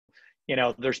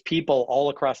there's people all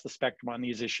across the spectrum on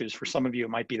these issues. For some of you, it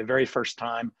might be the very first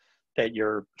time that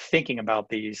you're thinking about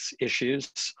these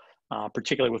issues,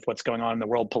 particularly with what's going on in the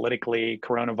world politically,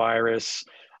 coronavirus,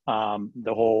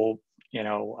 the whole,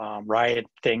 riot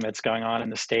thing that's going on in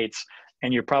the States.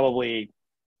 And you're probably,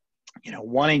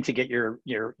 wanting to get your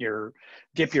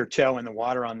dip your toe in the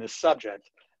water on this subject.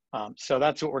 So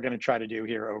that's what we're going to try to do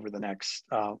here over the next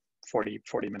 40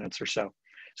 minutes or so.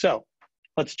 So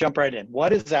let's jump right in.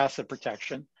 What is asset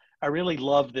protection? I really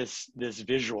love this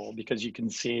visual because you can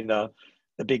see the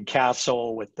big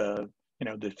castle with the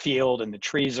field and the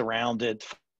trees around it,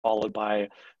 followed by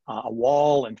a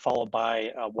wall and followed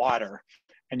by water.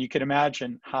 And you can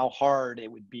imagine how hard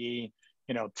it would be,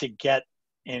 to get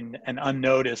in an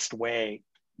unnoticed way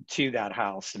to that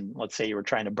house. And let's say you were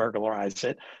trying to burglarize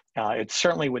it. It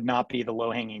certainly would not be the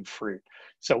low-hanging fruit.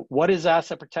 So what is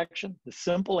asset protection? The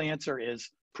simple answer is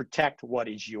protect what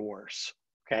is yours,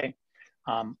 okay?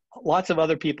 Lots of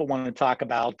other people want to talk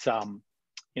about,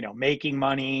 making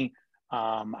money,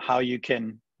 how you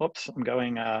can, whoops, I'm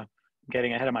getting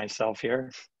ahead of myself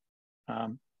here.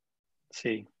 Let's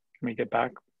see, can we get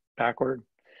backward?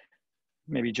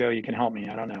 Maybe Joe, you can help me.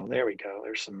 I don't know. There we go.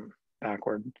 There's some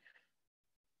backward.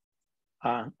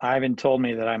 Ivan told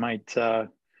me that I might, I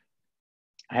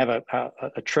have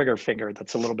a trigger finger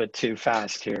that's a little bit too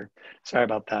fast here. Sorry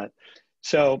about that.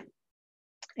 So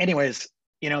anyways,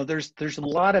 there's a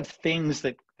lot of things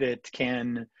that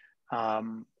can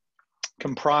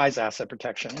comprise asset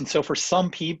protection. And so for some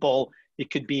people,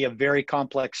 it could be a very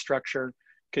complex structure,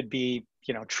 could be,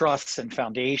 trusts and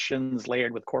foundations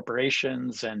layered with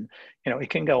corporations, and, it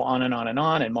can go on and on and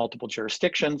on in multiple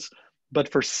jurisdictions. But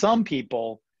for some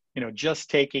people, just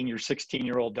taking your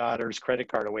 16-year-old daughter's credit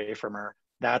card away from her,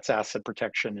 that's asset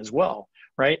protection as well,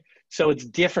 right? So it's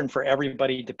different for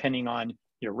everybody depending on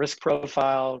your risk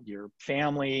profile, your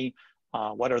family,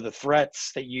 what are the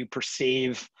threats that you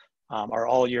perceive, are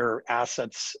all your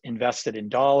assets invested in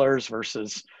dollars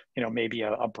versus, maybe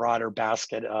a broader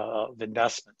basket of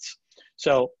investments.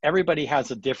 So everybody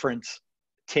has a different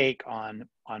take on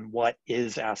what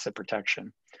is asset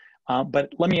protection.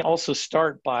 But let me also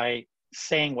start by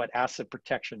saying what asset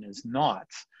protection is not.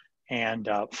 And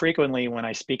frequently when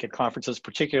I speak at conferences,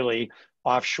 particularly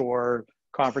offshore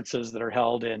conferences that are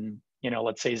held in,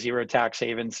 let's say zero tax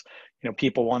havens,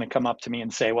 people want to come up to me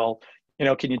and say, well,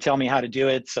 can you tell me how to do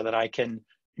it so that I can,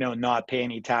 not pay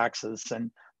any taxes?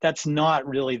 And that's not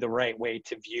really the right way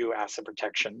to view asset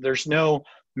protection. There's no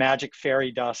magic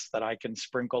fairy dust that I can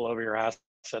sprinkle over your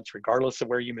assets, regardless of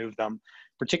where you move them.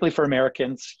 Particularly for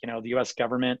Americans, the US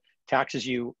government taxes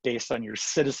you based on your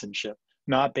citizenship,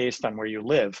 not based on where you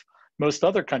live. Most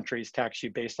other countries tax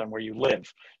you based on where you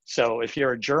live. So if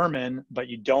you're a German, but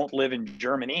you don't live in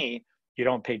Germany, you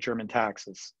don't pay German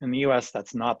taxes. In the US,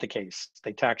 that's not the case.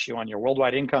 They tax you on your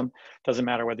worldwide income. Doesn't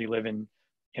matter whether you live in,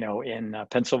 in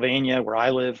Pennsylvania, where I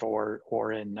live,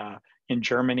 or in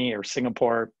Germany or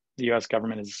Singapore. The US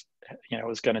government is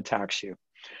going to tax you.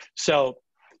 So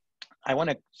I want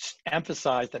to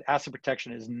emphasize that asset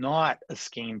protection is not a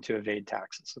scheme to evade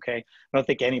taxes, okay? I don't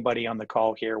think anybody on the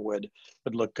call here would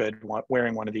look good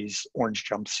wearing one of these orange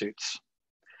jumpsuits.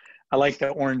 I like the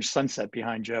orange sunset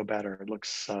behind Joe better. It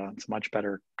looks, it's a much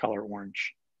better color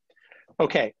orange.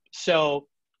 Okay, so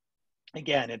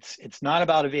again, it's not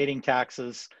about evading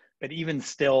taxes, but even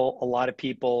still, a lot of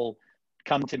people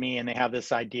come to me and they have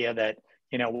this idea that,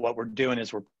 what we're doing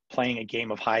is we're playing a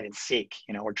game of hide and seek.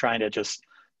 We're trying to just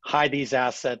hide these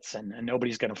assets and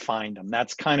nobody's going to find them.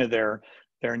 That's kind of their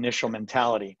initial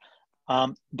mentality.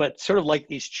 But sort of like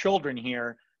these children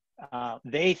here,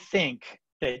 they think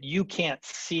that you can't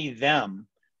see them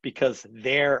because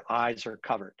their eyes are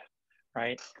covered,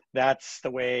 right? That's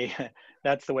the way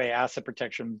asset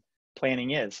protection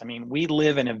planning is. I mean, we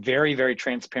live in a very, very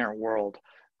transparent world.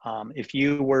 If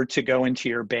you were to go into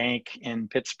your bank in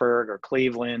Pittsburgh or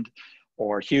Cleveland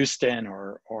or Houston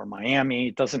or Miami,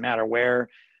 it doesn't matter where,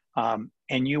 and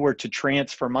you were to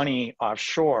transfer money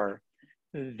offshore,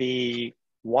 the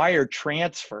wire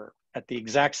transfer at the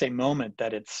exact same moment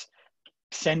that it's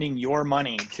sending your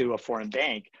money to a foreign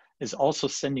bank is also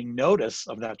sending notice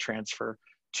of that transfer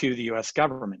to the US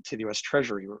government, to the US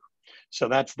Treasury. So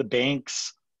that's the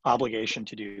bank's obligation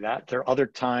to do that. There are other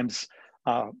times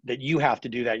that you have to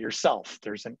do that yourself.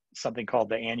 There's something called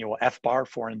the annual FBAR,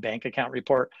 Foreign Bank Account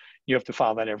Report. You have to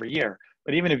file that every year.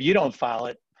 But even if you don't file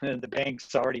it, the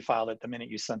bank's already filed it the minute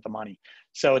you sent the money.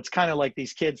 So it's kind of like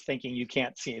these kids thinking you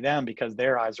can't see them because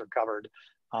their eyes are covered.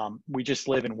 We just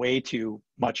live in way too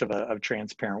much of a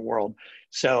transparent world.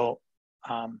 So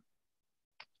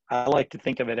I like to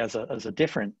think of it as a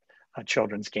different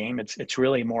children's game. It's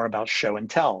really more about show and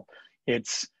tell.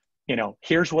 It's,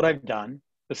 here's what I've done.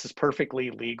 This is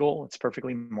perfectly legal. It's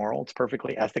perfectly moral. It's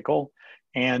perfectly ethical.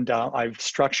 And I've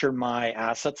structured my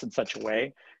assets in such a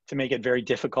way to make it very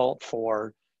difficult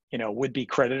for, would-be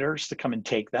creditors to come and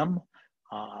take them,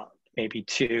 maybe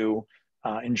to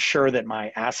ensure that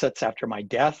my assets after my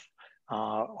death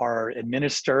are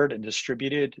administered and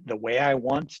distributed the way I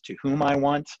want, to whom I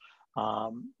want,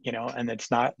 and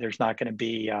there's not going to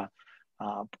be a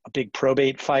big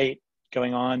probate fight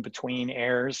going on between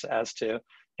heirs as to,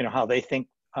 how they think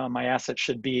my assets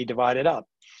should be divided up.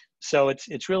 So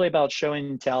it's really about show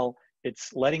and tell.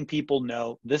 It's letting people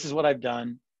know this is what I've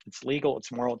done. It's legal,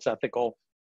 it's moral, it's ethical.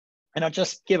 And I'll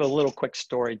just give a little quick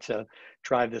story to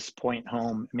drive this point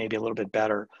home maybe a little bit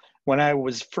better. When I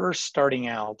was first starting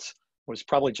out, was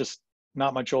probably just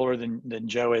not much older than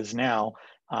Joe is now.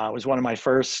 Was one of my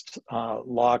first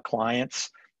law clients,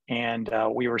 and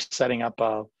we were setting up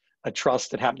a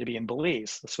trust that happened to be in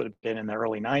Belize. This would have been in the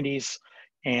early 90s.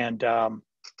 And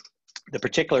the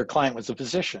particular client was a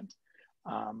physician.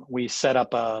 We set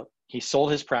up he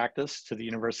sold his practice to the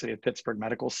University of Pittsburgh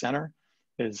Medical Center,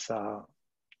 his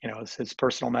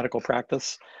personal medical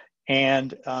practice.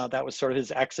 And that was sort of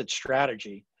his exit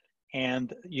strategy.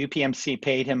 And UPMC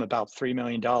paid him about $3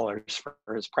 million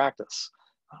for his practice.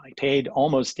 He paid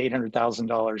almost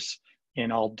 $800,000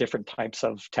 in all different types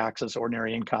of taxes,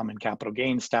 ordinary income and capital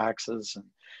gains taxes, and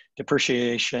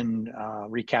depreciation,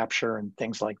 recapture, and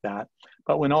things like that.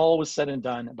 But when all was said and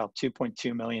done, about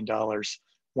 $2.2 million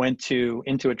went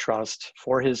into a trust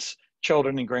for his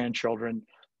children and grandchildren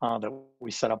that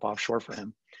we set up offshore for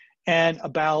him. And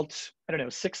about,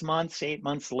 6 months, 8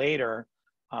 months later,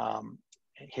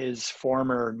 his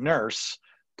former nurse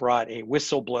brought a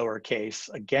whistleblower case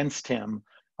against him,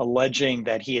 alleging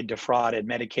that he had defrauded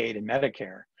Medicaid and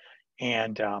Medicare,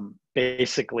 and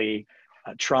basically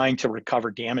trying to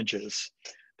recover damages.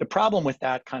 The problem with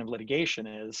that kind of litigation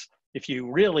is if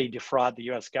you really defraud the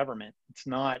US government, it's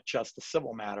not just a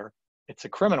civil matter, it's a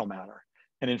criminal matter.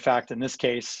 And in fact, in this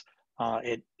case,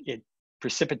 it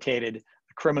precipitated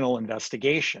a criminal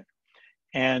investigation.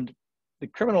 And the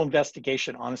criminal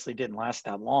investigation honestly didn't last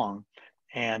that long.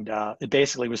 And it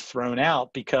basically was thrown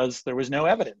out because there was no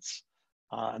evidence.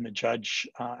 And the judge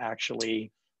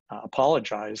actually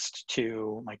apologized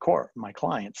to my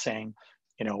client, saying,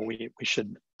 we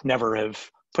should never have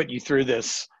put you through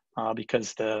this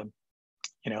because the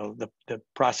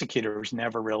prosecutors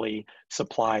never really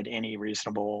supplied any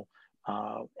reasonable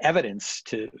evidence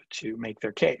to make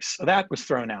their case. So that was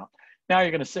thrown out. Now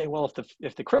you're going to say, well,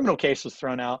 if the criminal case was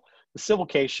thrown out, the civil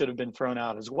case should have been thrown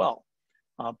out as well.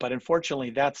 But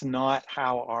unfortunately, that's not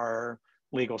how our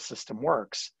legal system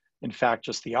works. In fact,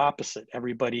 just the opposite.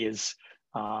 Everybody is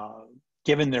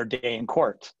given their day in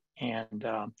court, and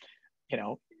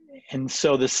and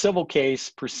so the civil case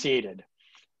proceeded,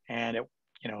 and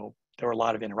there were a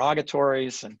lot of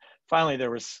interrogatories, and finally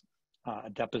there was a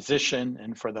deposition.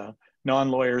 And for the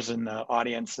non-lawyers in the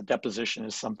audience, the deposition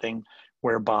is something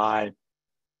whereby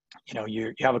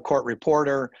you have a court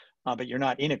reporter, but you're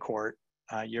not in a court.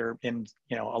 You're in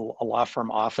a law firm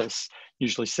office,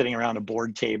 usually sitting around a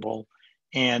board table.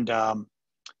 And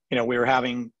we were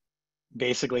having,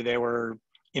 basically they were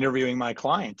interviewing my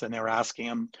client, and they were asking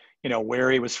him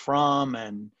where he was from,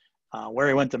 and where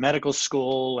he went to medical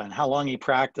school, and how long he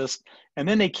practiced. And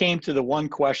then they came to the one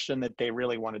question that they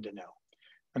really wanted to know.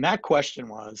 And that question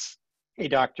was, hey,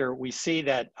 doctor, we see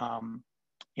that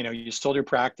you sold your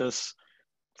practice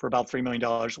for about $3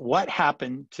 million. What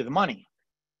happened to the money?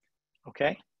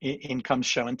 Okay, in comes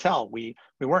show and tell. We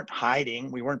weren't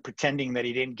hiding. We weren't pretending that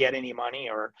he didn't get any money,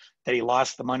 or that he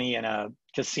lost the money in a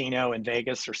casino in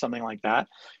Vegas or something like that.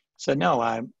 So no,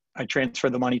 I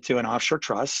transferred the money to an offshore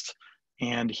trust,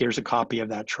 and here's a copy of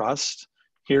that trust.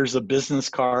 Here's a business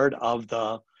card of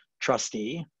the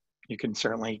trustee. You can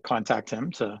certainly contact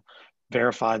him to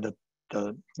verify that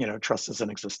the trust is in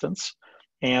existence.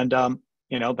 And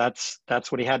that's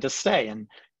what he had to say.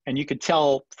 And you could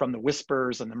tell from the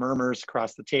whispers and the murmurs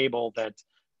across the table that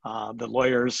the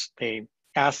lawyers, they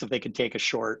asked if they could take a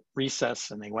short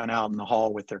recess, and they went out in the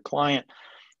hall with their client.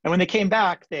 And when they came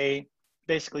back, they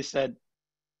basically said,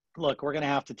 look, we're going to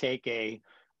have to take a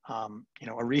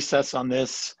recess on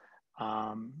this.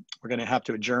 We're going to have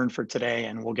to adjourn for today,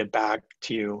 and we'll get back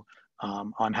to you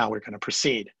on how we're going to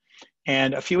proceed.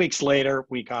 And a few weeks later,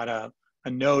 we got a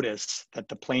notice that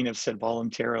the plaintiffs had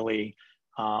voluntarily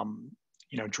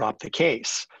dropped the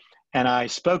case. And I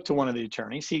spoke to one of the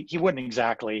attorneys. He wouldn't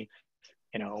exactly,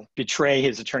 betray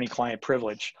his attorney-client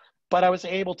privilege, but I was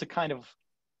able to kind of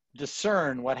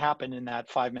discern what happened in that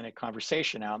 5-minute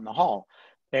conversation out in the hall.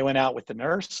 They went out with the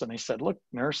nurse, and they said, look,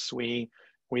 nurse, we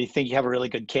we think you have a really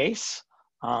good case,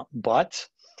 but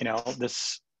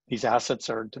these assets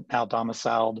are now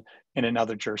domiciled in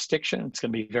another jurisdiction. It's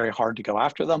going to be very hard to go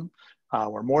after them.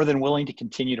 We're more than willing to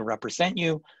continue to represent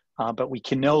you, but we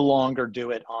can no longer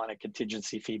do it on a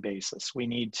contingency fee basis. We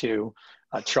need to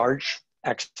charge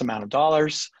X amount of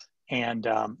dollars. And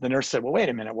the nurse said, well, wait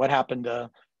a minute, what happened to,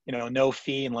 no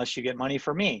fee unless you get money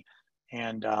for me?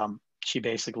 And she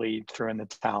basically threw in the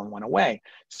towel and went away.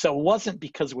 So it wasn't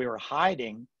because we were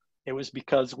hiding. It was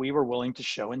because we were willing to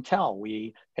show and tell.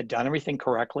 We had done everything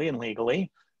correctly and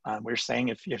legally. We're saying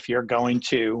if you're going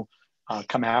to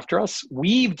come after us,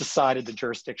 we've decided the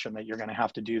jurisdiction that you're going to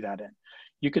have to do that in.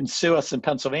 You can sue us in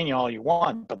Pennsylvania all you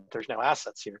want, but there's no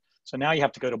assets here. So now you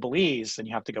have to go to Belize, and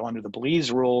you have to go under the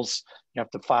Belize rules. You have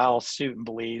to file suit in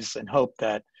Belize and hope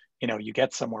that you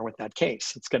get somewhere with that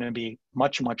case. It's going to be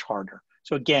much, much harder.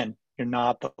 So again, you're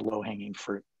not the low-hanging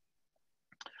fruit.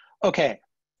 Okay,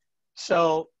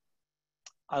 so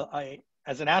I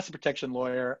as an asset protection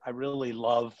lawyer, I really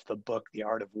love the book, The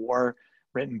Art of War,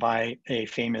 written by a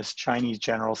famous Chinese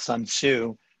general, Sun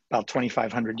Tzu, about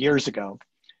 2,500 years ago.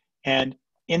 And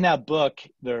in that book,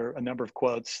 there are a number of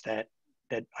quotes that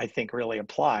I think really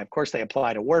apply. Of course, they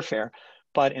apply to warfare,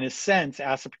 but in a sense,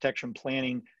 asset protection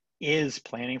planning is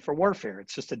planning for warfare.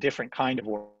 It's just a different kind of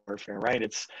warfare, right?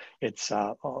 It's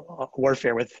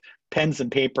warfare with pens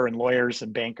and paper and lawyers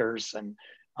and bankers and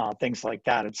things like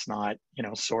that. It's not,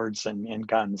 swords and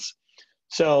guns.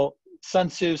 So Sun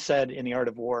Tzu said in The Art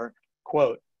of War,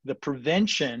 quote, "The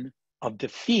prevention of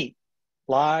defeat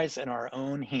lies in our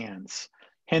own hands.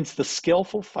 Hence, the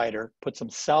skillful fighter puts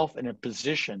himself in a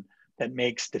position that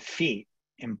makes defeat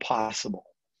impossible."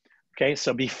 Okay,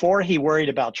 so before he worried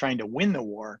about trying to win the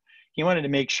war, he wanted to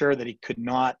make sure that he could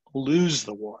not lose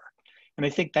the war. And I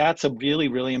think that's a really,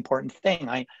 really important thing.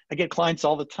 I get clients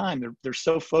all the time. They're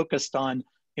so focused on,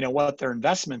 what their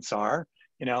investments are.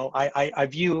 I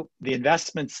view the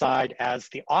investment side as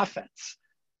the offense.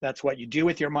 That's what you do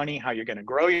with your money, how you're going to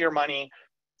grow your money.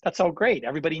 That's all great.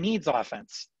 Everybody needs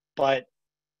offense. But,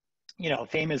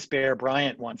 famous Bear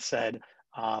Bryant once said,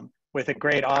 with a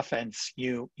great offense,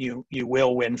 you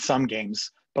will win some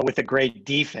games, but with a great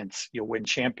defense, you'll win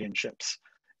championships.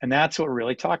 And that's what we're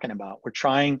really talking about. We're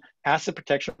trying, asset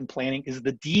protection planning is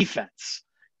the defense.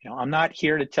 I'm not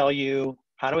here to tell you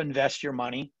how to invest your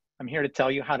money. I'm here to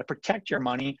tell you how to protect your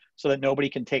money so that nobody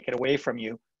can take it away from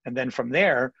you. And then from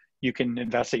there, you can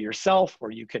invest it yourself,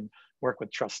 or you can work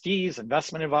with trustees,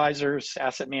 investment advisors,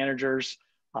 asset managers,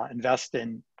 invest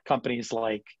in companies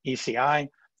like ECI.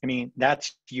 I mean,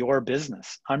 that's your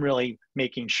business. I'm really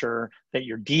making sure that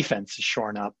your defense is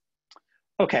shorn up.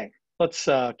 Okay, let's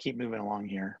keep moving along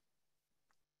here.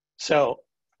 So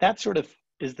that sort of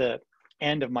is the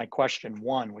end of my question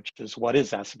one, which is, what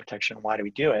is asset protection? Why do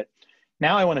we do it?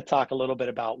 Now I want to talk a little bit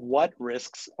about what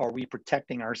risks are we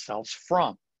protecting ourselves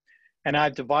from? And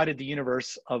I've divided the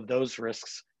universe of those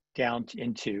risks down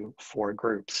into 4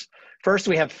 groups. First,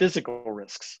 we have physical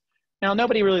risks. Now,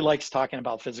 nobody really likes talking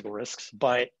about physical risks,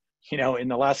 but in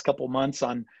the last couple of months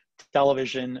on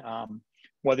television,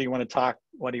 whether you want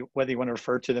to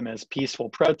refer to them as peaceful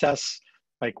protests,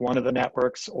 like one of the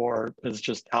networks, or as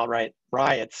just outright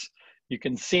riots, you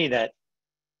can see that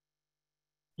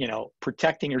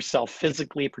protecting yourself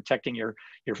physically, protecting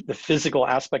the physical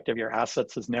aspect of your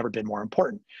assets has never been more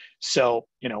important. So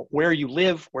where you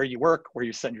live, where you work, where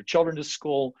you send your children to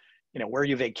school, where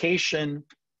you vacation,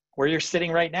 where you're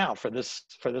sitting right now for this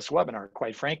webinar,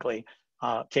 quite frankly,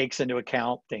 takes into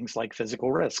account things like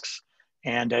physical risks.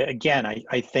 And again,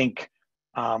 I think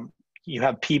you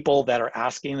have people that are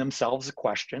asking themselves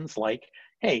questions like,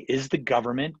 hey, is the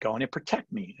government going to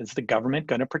protect me? Is the government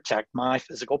going to protect my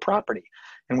physical property?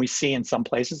 And we see in some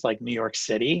places like New York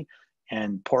City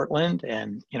and Portland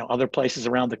and other places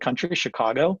around the country,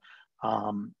 Chicago,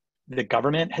 the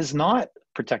government has not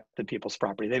protected people's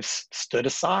property. They've stood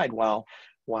aside while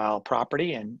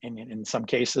property and in some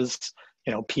cases,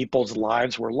 people's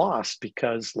lives were lost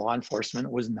because law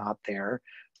enforcement was not there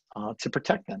to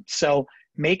protect them. So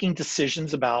making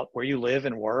decisions about where you live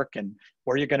and work and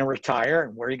where you're going to retire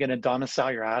and where you're going to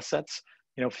domicile your assets,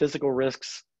 physical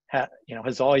risks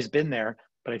has always been there,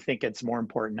 but I think it's more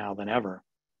important now than ever.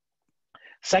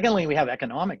 Secondly, we have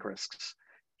economic risks.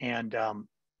 And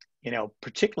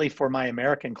particularly for my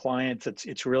American clients,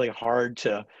 it's really hard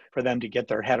for them to get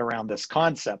their head around this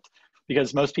concept,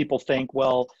 because most people think,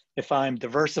 well, if I'm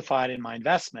diversified in my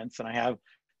investments and I have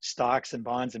stocks and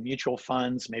bonds and mutual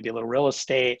funds, maybe a little real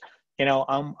estate,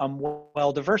 I'm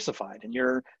well diversified, and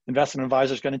your investment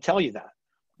advisor is going to tell you that.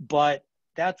 But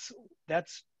that's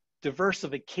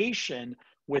diversification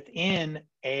within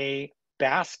a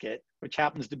basket which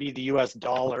happens to be the US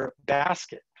dollar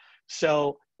basket.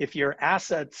 So if your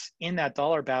assets in that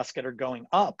dollar basket are going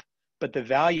up, but the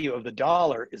value of the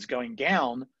dollar is going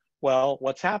down, well,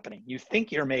 what's happening? You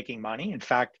think you're making money. In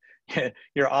fact,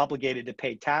 you're obligated to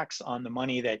pay tax on the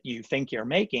money that you think you're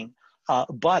making.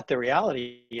 But the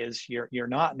reality is you're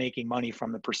not making money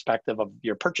from the perspective of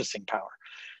your purchasing power.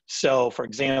 So for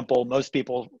example, most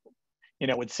people,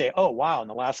 would say, oh, wow, in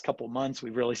the last couple of months,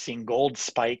 we've really seen gold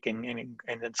spike and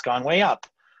it's gone way up.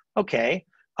 Okay,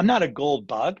 I'm not a gold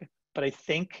bug, but I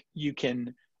think we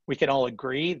can all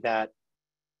agree that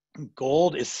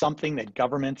gold is something that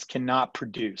governments cannot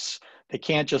produce. They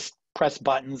can't just press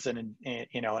buttons and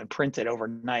print it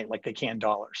overnight like they can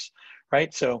dollars,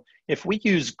 right? So if we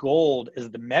use gold as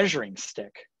the measuring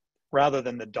stick rather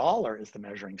than the dollar as the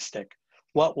measuring stick,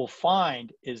 what we'll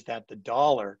find is that the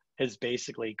dollar has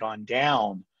basically gone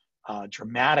down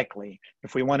dramatically.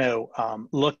 If we want to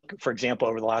look, for example,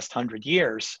 over the last 100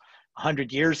 years,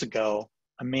 100 years ago,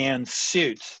 a man's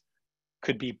suit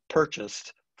could be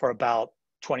purchased for about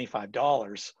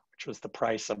 $25, which was the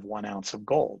price of 1 ounce of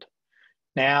gold.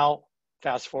 Now,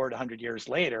 fast forward 100 years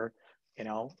later,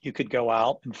 you could go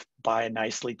out and buy a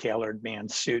nicely tailored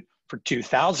man's suit for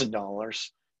 $2,000,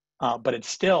 but it's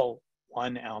still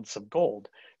 1 ounce of gold.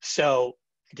 So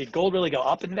did gold really go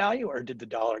up in value, or did the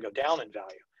dollar go down in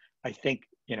value? I think,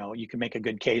 you can make a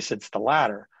good case it's the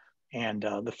latter. And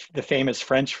the famous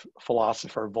French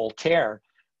philosopher Voltaire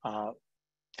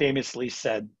famously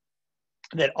said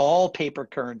that all paper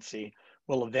currency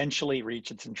will eventually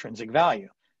reach its intrinsic value,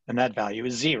 and that value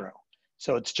is zero.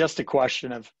 So it's just a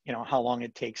question of how long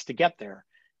it takes to get there.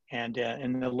 And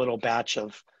in the little batch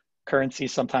of currency,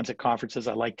 sometimes at conferences,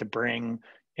 I like to bring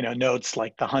notes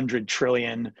like the 100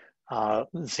 trillion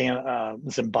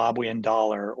Zimbabwean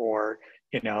dollar, or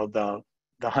the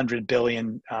 100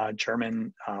 billion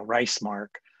German Reichsmark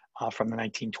from the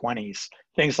 1920s,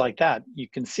 things like that. You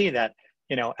can see that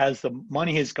as the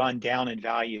money has gone down in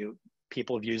value,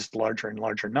 people have used larger and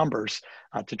larger numbers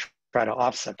to try to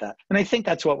offset that. And I think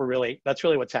that's really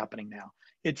what's happening now.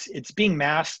 It's being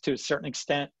masked to a certain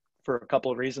extent for a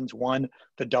couple of reasons. One,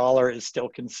 the dollar is still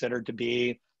considered to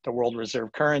be the world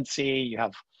reserve currency. You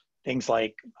have things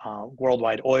like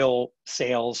worldwide oil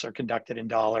sales are conducted in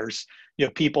dollars. You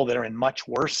have people that are in much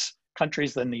worse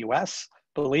countries than the US.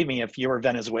 Believe me, if you were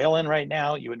Venezuelan right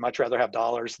now, you would much rather have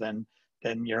dollars than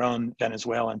your own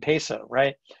Venezuelan peso,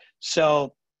 right?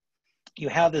 So you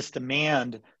have this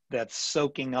demand that's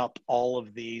soaking up all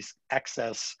of these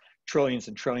excess trillions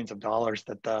and trillions of dollars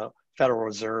that the Federal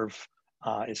Reserve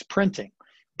is printing.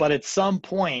 But at some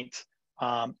point,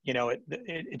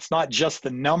 it's not just the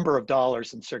number of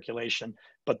dollars in circulation,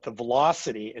 but the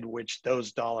velocity at which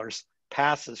those dollars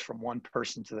passes from one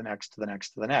person to the next, to the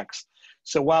next, to the next.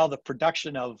 So while the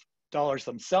production of dollars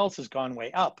themselves has gone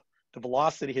way up, the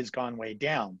velocity has gone way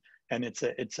down, and it's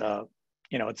a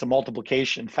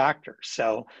multiplication factor.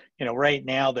 So right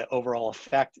now the overall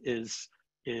effect is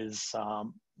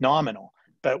nominal,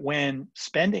 but when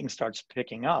spending starts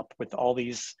picking up with all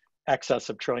these excess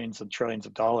of trillions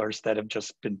of dollars that have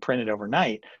just been printed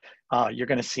overnight, you're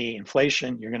going to see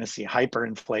inflation, you're going to see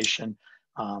hyperinflation,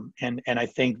 and I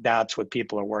think that's what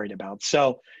people are worried about.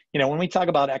 So when we talk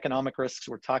about economic risks,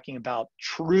 we're talking about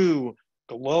true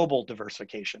global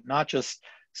diversification, not just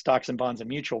stocks and bonds and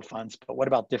mutual funds, but what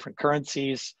about different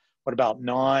currencies? What about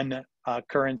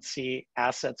non-currency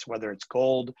assets, whether it's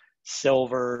gold,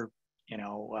 silver,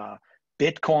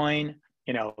 Bitcoin?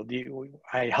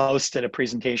 I hosted a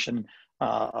presentation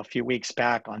a few weeks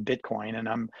back on Bitcoin,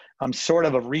 and I'm sort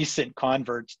of a recent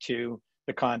convert to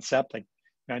the concept. Like,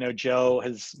 I know Joe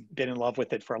has been in love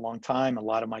with it for a long time. A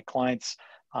lot of my clients,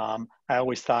 I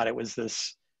always thought it was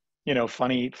this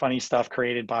funny stuff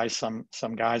created by some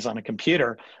guys on a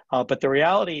computer. But the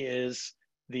reality is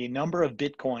the number of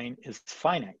Bitcoin is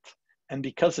finite. And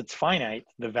because it's finite,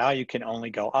 the value can only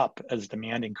go up. As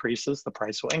demand increases, the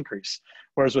price will increase.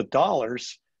 Whereas with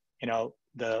dollars,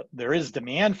 there is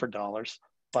demand for dollars,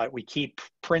 but we keep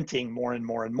printing more and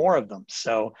more and more of them.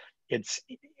 So it's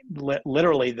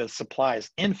literally the supply is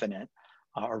infinite,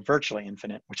 or virtually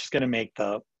infinite, which is going to make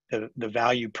the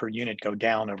value per unit go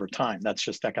down over time. That's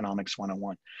just economics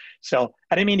 101. So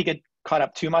I didn't mean to get caught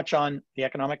up too much on the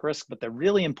economic risk, but they're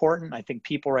really important. I think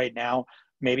people right now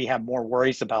maybe have more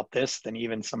worries about this than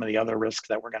even some of the other risks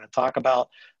that we're going to talk about.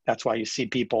 That's why you see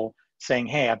people saying,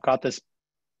 hey, I've got this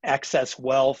excess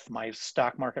wealth. My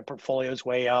stock market portfolio is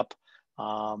way up.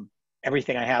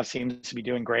 Everything I have seems to be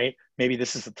doing great. Maybe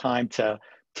this is the time to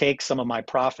take some of my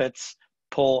profits,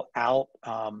 pull out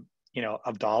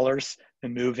of dollars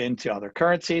and move into other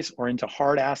currencies or into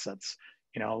hard assets,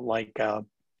 like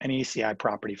an ECI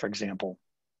property, for example.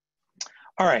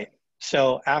 All right,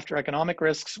 so after economic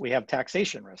risks, we have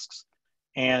taxation risks.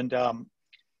 And,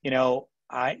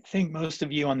 I think most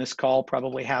of you on this call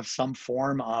probably have some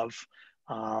form of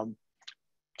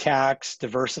tax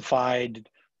diversified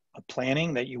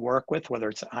planning that you work with, whether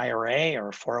it's an IRA or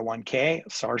a 401k,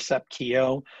 SARSEP,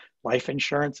 KEO, life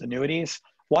insurance, annuities.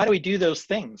 Why do we do those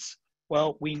things?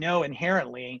 Well, we know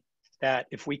inherently that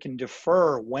if we can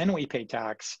defer when we pay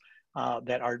tax,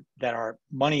 that our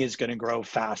money is going to grow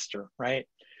faster, right?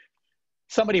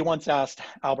 Somebody once asked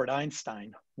Albert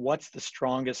Einstein, what's the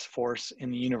strongest force in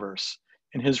the universe?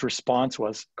 And his response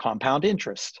was compound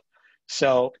interest.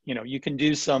 So, you can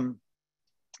do some,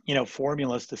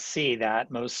 formulas to see that.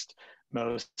 Most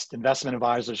investment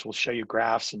advisors will show you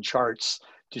graphs and charts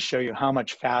to show you how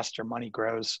much faster money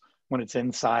grows when it's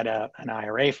inside an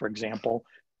IRA, for example,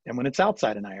 than when it's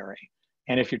outside an IRA.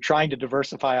 And if you're trying to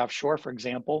diversify offshore, for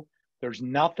example, there's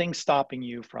nothing stopping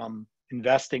you from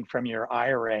investing from your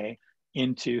IRA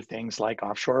into things like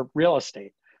offshore real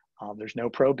estate. There's no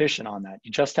prohibition on that.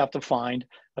 You just have to find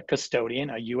a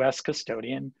custodian, a US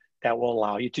custodian, that will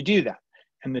allow you to do that.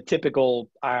 And the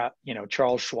typical,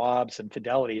 Charles Schwab's and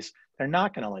Fidelity's, they're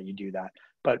not going to let you do that.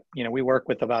 But, we work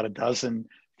with about a dozen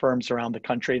firms around the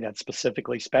country that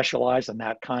specifically specialize in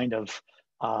that kind of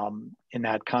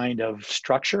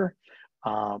structure.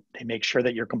 They make sure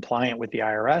that you're compliant with the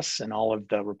IRS and all of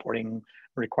the reporting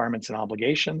requirements and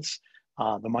obligations.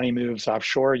 The money moves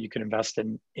offshore. You can invest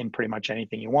in pretty much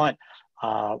anything you want,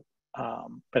 but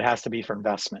it has to be for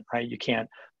investment, right? You can't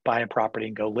buy a property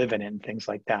and go live in it and things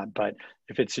like that. But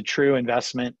if it's a true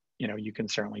investment, you can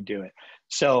certainly do it.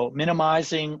 So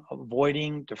minimizing,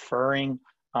 avoiding, deferring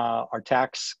our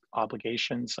tax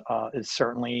obligations is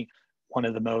certainly one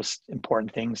of the most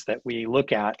important things that we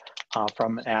look at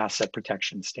from an asset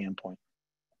protection standpoint.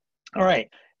 All right,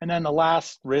 and then the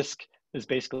last risk is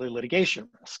basically litigation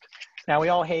risk. Now, we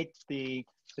all hate the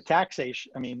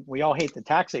taxation. I mean, we all hate the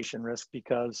taxation risk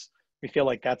because we feel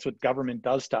like that's what government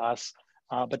does to us.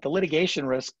 But the litigation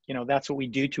risk, that's what we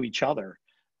do to each other.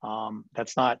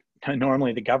 That's not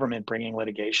normally the government bringing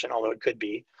litigation, although it could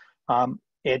be.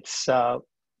 It's, the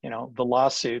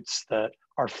lawsuits that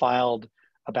are filed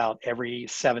about every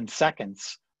 7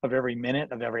 seconds of every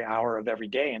minute of every hour of every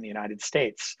day in the United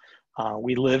States.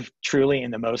 We live truly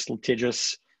in the most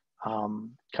litigious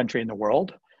country in the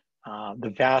world.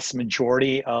 The vast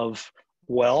majority of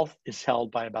wealth is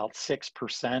held by about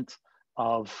 6%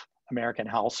 of American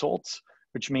households,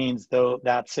 which means though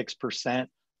that 6%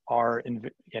 are,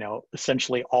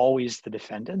 essentially always the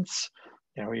defendants.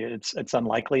 It's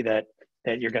unlikely that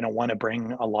you're going to want to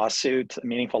bring a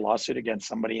meaningful lawsuit against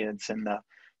somebody that's in the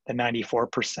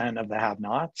 94% of the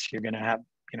have-nots. You're going to have,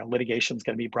 litigation is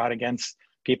going to be brought against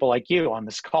people like you on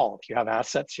this call. If you have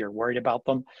assets, you're worried about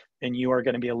them, then you are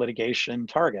going to be a litigation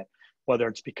target, whether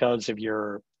it's because of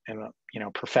your,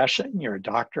 profession, you're a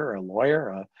doctor, or a lawyer,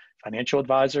 a financial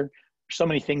advisor. There's so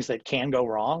many things that can go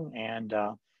wrong. And,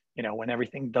 when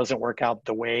everything doesn't work out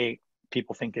the way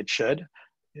people think it should,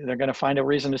 they're going to find a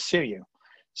reason to sue you.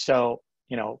 So,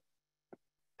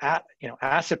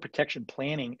 asset protection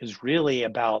planning is really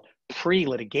about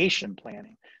pre-litigation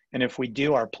planning. And if we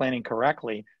do our planning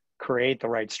correctly, create the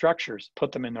right structures,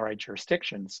 put them in the right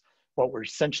jurisdictions, what we're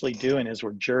essentially doing is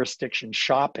we're jurisdiction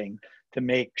shopping to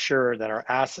make sure that our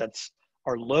assets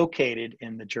are located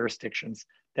in the jurisdictions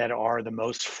that are the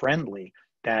most friendly,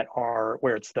 that are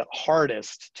where it's the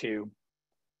hardest to,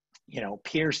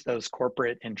 pierce those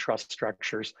corporate and trust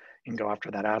structures and go after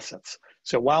that assets.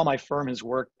 So while my firm has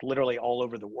worked literally all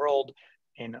over the world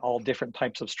in all different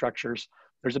types of structures,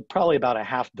 there's probably about a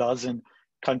half dozen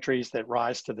countries that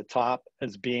rise to the top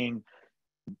as being,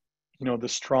 the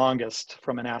strongest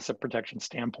from an asset protection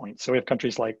standpoint. So we have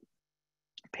countries like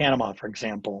Panama, for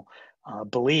example,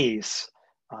 Belize,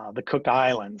 the Cook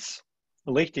Islands,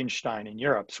 Liechtenstein in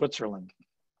Europe, Switzerland,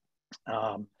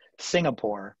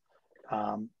 Singapore.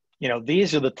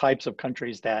 These are the types of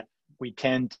countries that we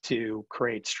tend to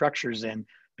create structures in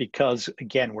because,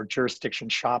 again, we're jurisdiction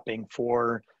shopping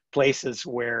for places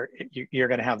where you're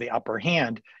going to have the upper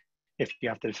hand if you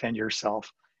have to defend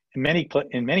yourself. In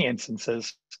many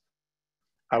instances,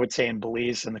 I would say in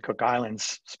Belize and the Cook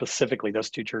Islands, specifically those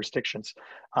two jurisdictions,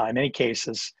 in many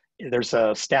cases, there's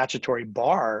a statutory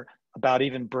bar about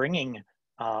even bringing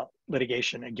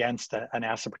litigation against an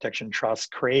asset protection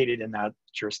trust created in that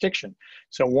jurisdiction.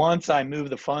 So once I move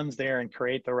the funds there and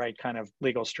create the right kind of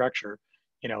legal structure,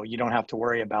 you don't have to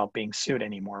worry about being sued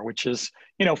anymore, which is,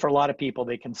 for a lot of people,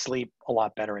 they can sleep a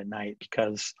lot better at night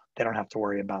because they don't have to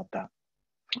worry about that.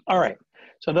 All right,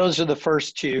 so those are the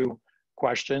first two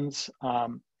questions.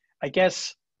 I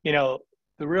guess,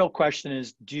 the the real question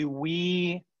is, do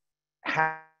we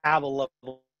have a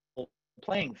level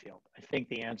playing field? I think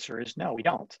the answer is no, we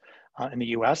don't. In the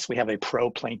US, we have a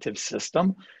pro-plaintiff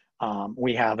system.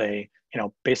 We have a,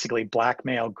 basically black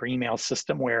male, green male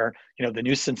system where, the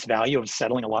nuisance value of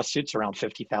settling a lawsuit is around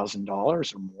 $50,000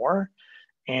 or more.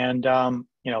 And,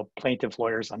 plaintiff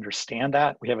lawyers understand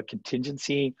that. We have a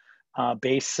contingency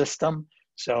based system.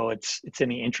 So it's in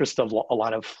the interest of a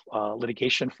lot of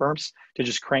litigation firms to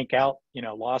just crank out,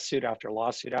 lawsuit after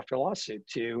lawsuit after lawsuit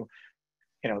to,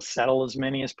 settle as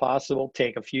many as possible,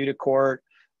 take a few to court,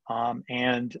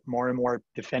 and more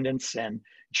defendants and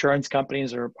insurance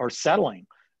companies are settling.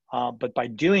 But by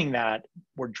doing that,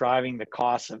 we're driving the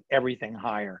cost of everything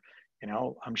higher.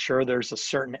 I'm sure there's a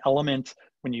certain element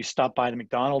when you stop by the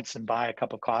McDonald's and buy a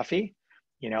cup of coffee,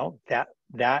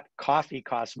 that coffee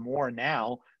costs more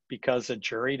now because a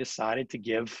jury decided to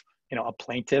give, a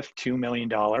plaintiff $2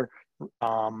 million,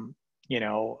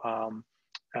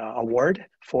 award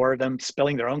for them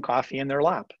spilling their own coffee in their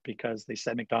lap because they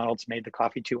said McDonald's made the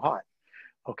coffee too hot.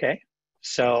 Okay,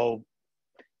 so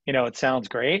it sounds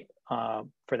great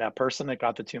for that person that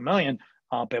got the 2 million,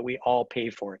 but we all pay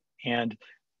for it. And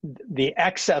the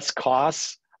excess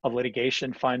costs of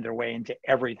litigation find their way into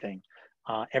everything.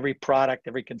 Every product,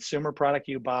 every consumer product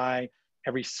you buy,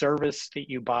 every service that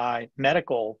you buy,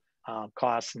 medical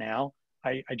costs now.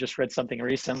 I just read something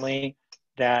recently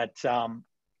that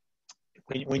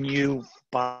when you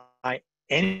buy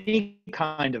any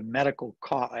kind of medical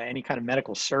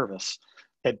service,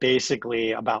 that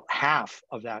basically about half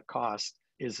of that cost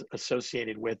is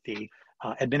associated with the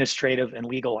administrative and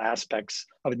legal aspects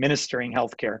of administering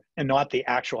healthcare and not the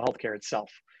actual healthcare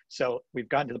itself. So we've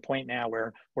gotten to the point now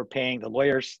where we're paying the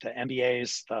lawyers, the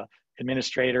MBAs, the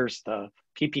administrators, the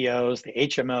PPOs, the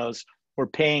HMOs. We're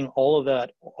paying all of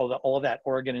that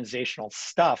organizational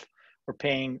stuff. We're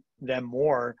paying them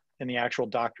more than the actual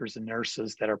doctors and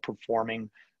nurses that are performing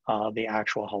the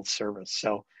actual health service.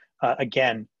 So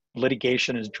again,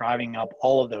 litigation is driving up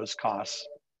all of those costs.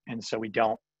 And so we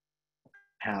don't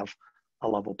have a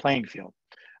level playing field.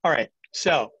 All right,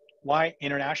 so why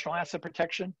international asset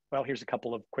protection? Well, here's a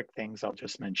couple of quick things I'll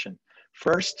just mention.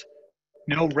 First,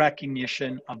 no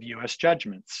recognition of US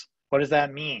judgments. What does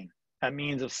that mean? That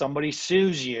means if somebody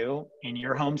sues you in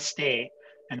your home state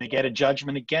and they get a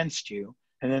judgment against you,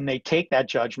 and then they take that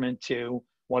judgment to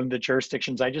one of the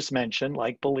jurisdictions I just mentioned,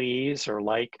 like Belize or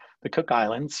like the Cook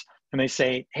Islands, and they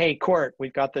say, hey, court,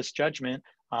 we've got this judgment.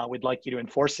 We'd like you to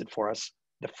enforce it for us.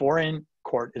 The foreign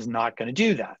court is not going to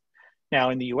do that. Now,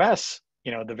 in the US,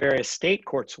 the various state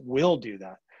courts will do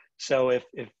that. So if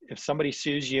somebody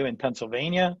sues you in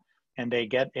Pennsylvania and they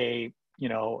get a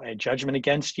judgment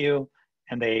against you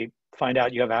and they find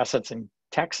out you have assets in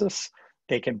Texas,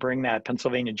 they can bring that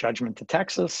Pennsylvania judgment to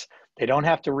Texas. They don't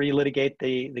have to relitigate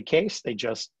the case. They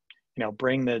just,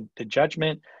 bring the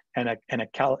judgment, and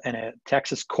a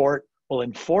Texas court will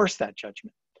enforce that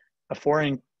judgment. A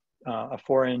foreign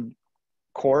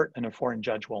court and a foreign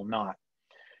judge will not.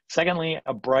 Secondly,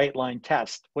 a bright line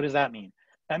test. What does that mean?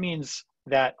 That means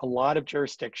that a lot of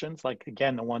jurisdictions, like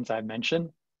again the ones I've mentioned,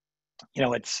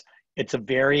 it's a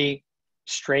very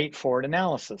straightforward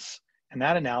analysis, and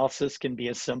that analysis can be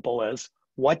as simple as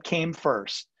what came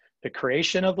first, the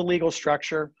creation of the legal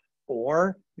structure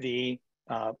or the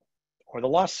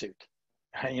lawsuit.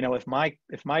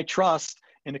 If my trust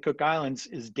in the Cook Islands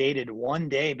is dated one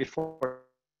day before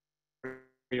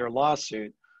your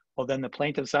lawsuit, well, then the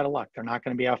plaintiff's out of luck. They're not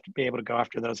going to be able to go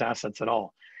after those assets at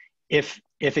all. If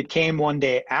it came one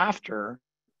day after,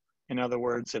 in other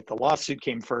words, if the lawsuit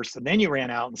came first and then you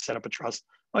ran out and set up a trust,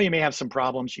 well, you may have some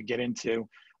problems. You get into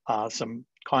some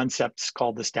concepts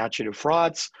called the statute of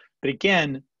frauds. But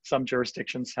again, some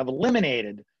jurisdictions have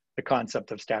eliminated the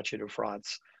concept of statute of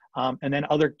frauds. And then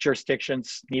other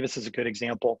jurisdictions, Nevis is a good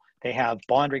example, they have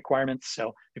bond requirements.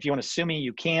 So if you want to sue me,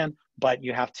 you can, but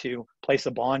you have to place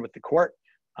a bond with the court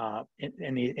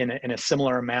in a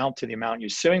similar amount to the amount you're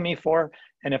suing me for.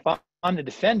 And if I'm the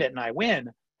defendant and I win,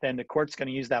 then the court's going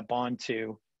to use that bond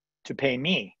to pay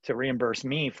me, to reimburse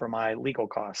me for my legal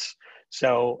costs.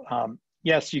 So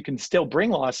yes, you can still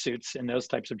bring lawsuits in those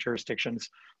types of jurisdictions,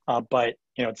 but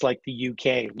it's like the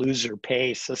UK loser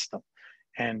pay system.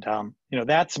 And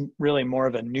that's really more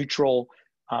of a neutral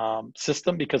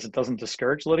system because it doesn't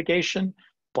discourage litigation,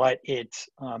 but it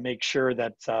makes sure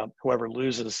that whoever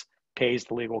loses pays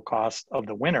the legal cost of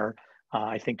the winner.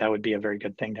 I think that would be a very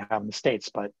good thing to have in the States,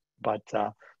 but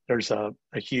there's a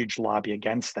huge lobby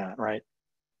against that, right?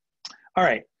 All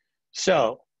right,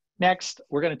 so next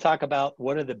we're going to talk about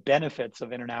what are the benefits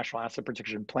of international asset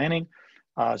protection planning.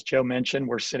 As Joe mentioned,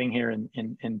 we're sitting here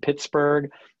in Pittsburgh,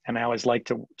 and I always like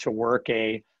to work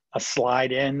a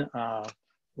slide in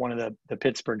one of the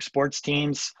Pittsburgh sports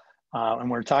teams.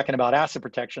 And we're talking about asset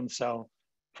protection. So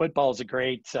football is a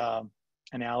great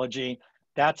analogy.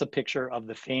 That's a picture of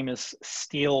the famous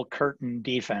steel curtain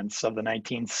defense of the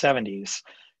 1970s,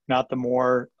 not the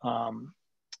more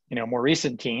more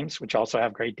recent teams, which also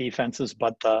have great defenses,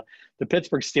 but the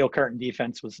Pittsburgh steel curtain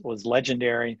defense was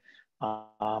legendary.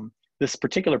 This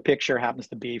particular picture happens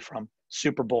to be from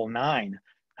Super Bowl IX.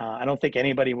 I don't think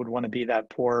anybody would want to be that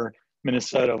poor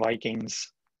Minnesota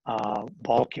Vikings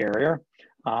ball carrier.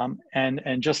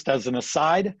 And just as an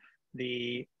aside,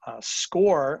 the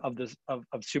score of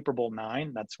Super Bowl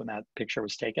IX, that's when that picture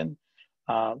was taken,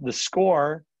 the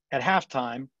score at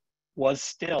halftime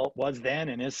was then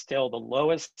and is still the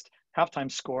lowest halftime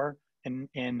score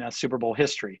in Super Bowl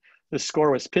history. The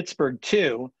score was Pittsburgh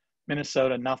 2,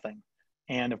 Minnesota nothing.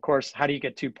 And of course, how do you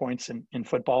get 2 points in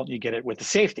football? You get it with the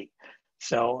safety.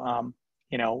 So,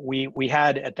 we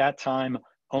had at that time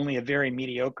only a very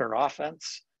mediocre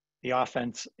offense. The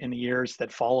offense in the years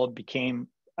that followed became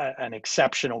an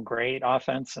exceptional great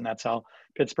offense, and that's how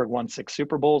Pittsburgh won 6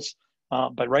 Super Bowls.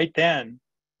 But right then,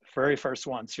 very first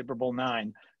one, Super Bowl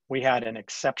IX, we had an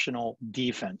exceptional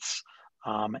defense.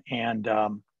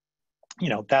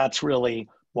 That's really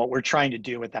what we're trying to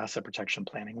do with asset protection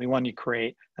planning. We want to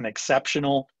create an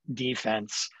exceptional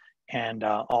defense, and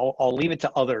I'll leave it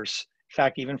to others. In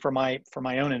fact, even for my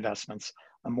own investments,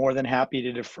 I'm more than happy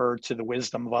to defer to the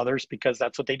wisdom of others because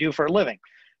that's what they do for a living.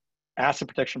 Asset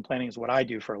protection planning is what I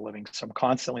do for a living. So I'm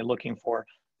constantly looking for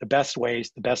the best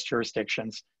ways, the best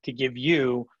jurisdictions to give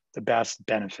you the best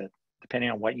benefit, depending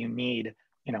on what you need,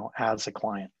 as a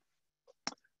client.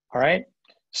 All right.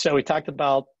 So we talked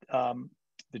about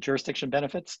the jurisdiction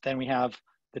benefits. Then we have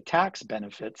the tax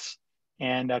benefits.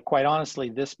 And quite honestly,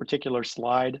 this particular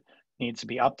slide needs to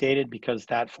be updated because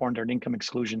that foreign direct income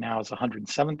exclusion now is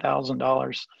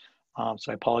 $107,000.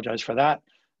 So I apologize for that.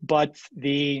 But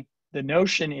the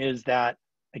notion is that,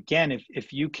 again,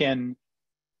 if you can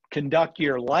conduct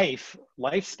your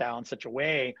lifestyle in such a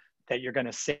way that you're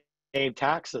going to save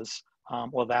taxes,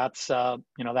 well, that's a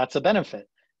benefit.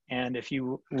 And if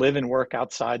you live and work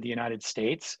outside the United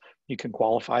States, you can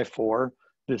qualify for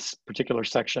this particular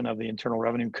section of the Internal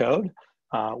Revenue Code,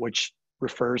 which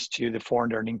refers to the foreign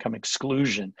direct income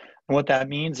exclusion. And what that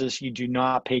means is you do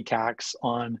not pay tax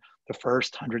on the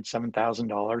first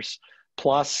 $107,000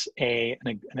 plus an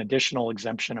additional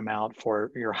exemption amount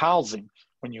for your housing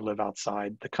when you live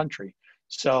outside the country.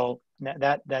 So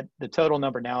that the total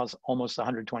number now is almost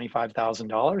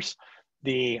 $125,000.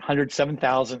 The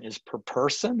 $107,000 is per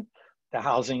person. The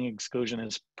housing exclusion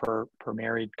is per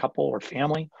married couple or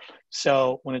family.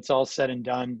 So when it's all said and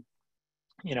done,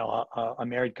 a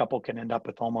married couple can end up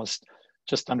with almost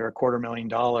just under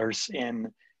 $250,000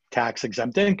 in tax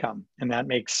exempt income. And that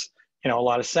makes, a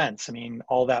lot of sense. I mean,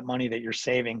 all that money that you're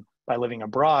saving by living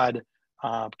abroad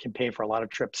can pay for a lot of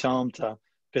trips home to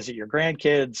visit your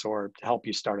grandkids or to help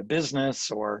you start a business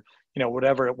or,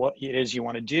 whatever it is you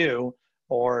want to do,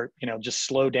 or, just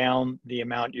slow down the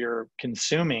amount you're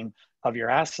consuming of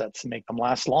your assets and make them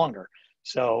last longer.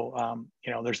 So,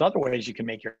 there's other ways you can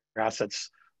make your assets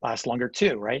last longer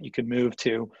too, right? You could move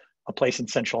to a place in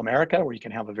Central America where you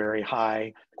can have a very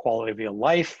high quality of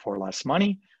life for less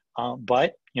money.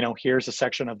 But, here's a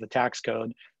section of the tax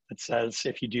code that says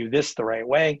if you do this the right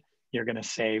way, you're going to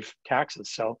save taxes.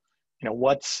 So,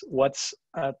 what's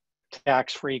a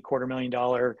tax-free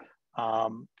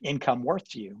 $250,000 income worth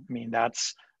to you? I mean, I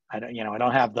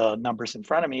don't have the numbers in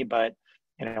front of me, but,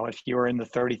 if you were in the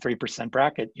 33%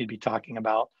 bracket, you'd be talking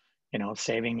about,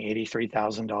 saving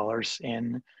 $83,000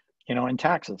 in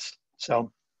taxes.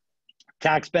 So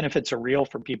tax benefits are real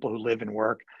for people who live and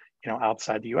work,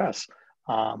 outside the U.S.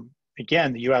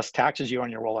 Again, the U.S. taxes you on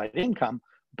your worldwide income,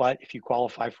 but if you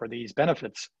qualify for these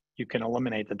benefits, you can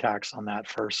eliminate the tax on that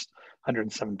first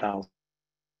 $107,000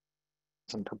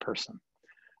 per person.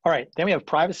 All right, then we have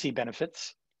privacy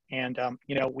benefits, and I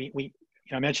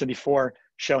mentioned before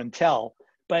show and tell,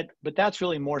 but that's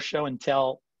really more show and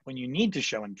tell when you need to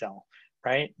show and tell,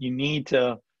 right? You need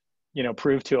to,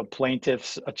 prove to a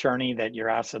plaintiff's attorney that your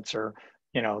assets are,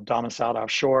 domiciled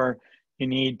offshore. You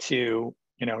need to,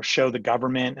 show the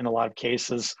government in a lot of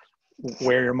cases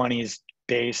where your money is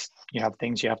based. You have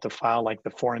things you have to file like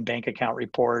the foreign bank account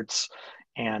reports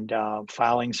and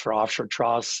filings for offshore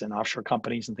trusts and offshore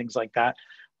companies and things like that.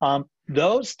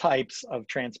 Those types of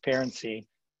transparency,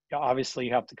 obviously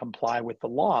you have to comply with the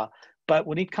law. But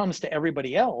when it comes to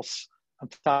everybody else, I'm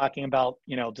talking about,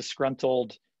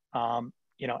 disgruntled,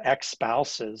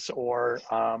 ex-spouses or,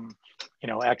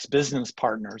 ex-business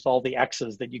partners, all the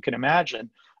X's that you can imagine,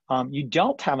 you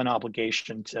don't have an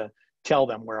obligation to tell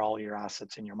them where all your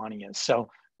assets and your money is. So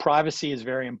privacy is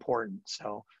very important.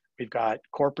 So we've got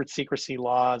corporate secrecy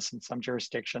laws in some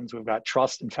jurisdictions. We've got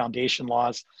trust and foundation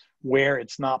laws where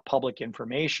it's not public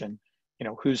information,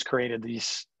 who's created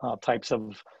these types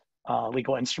of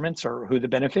legal instruments or who the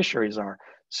beneficiaries are.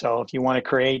 So if you want to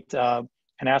create an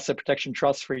asset protection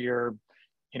trust for your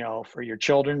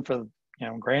children, for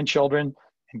grandchildren,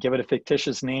 and give it a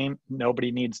fictitious name,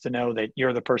 nobody needs to know that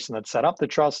you're the person that set up the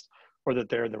trust or that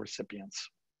they're the recipients.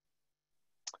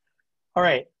 All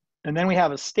right, and then we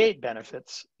have estate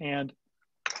benefits. And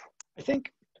I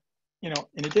think, in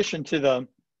addition to the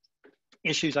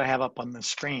issues I have up on the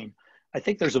screen, I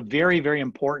think there's a very, very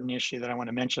important issue that I want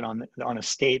to mention on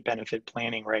estate benefit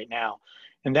planning right now.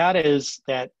 And that is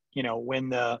that, when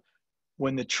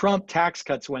the Trump tax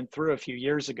cuts went through a few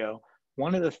years ago,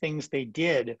 one of the things they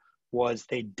did was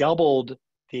they doubled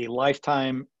the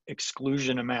lifetime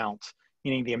exclusion amount,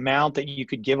 meaning the amount that you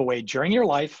could give away during your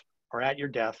life or at your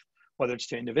death, whether it's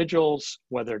to individuals,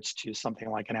 whether it's to something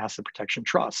like an asset protection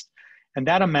trust. And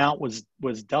that amount was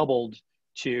doubled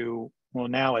to, well,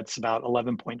 now it's about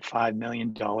 $11.5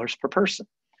 million per person,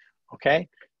 okay?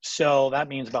 So that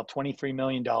means about $23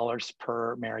 million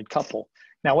per married couple.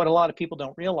 Now, what a lot of people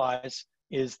don't realize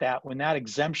is that when that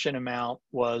exemption amount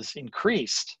was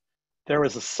increased, there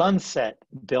was a sunset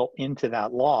built into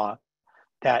that law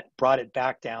that brought it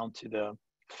back down to the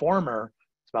former,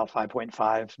 it's about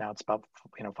 5.5, now it's about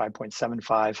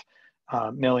 5.75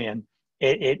 million.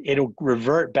 It'll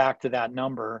revert back to that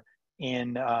number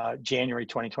in January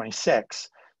 2026.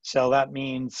 So that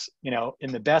means,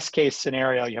 in the best case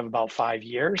scenario, you have about 5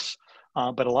 years.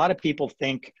 But a lot of people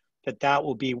think that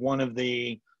will be one of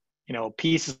the,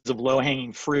 pieces of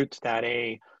low-hanging fruit that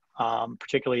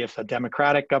particularly if a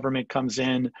Democratic government comes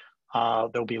in,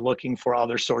 they'll be looking for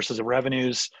other sources of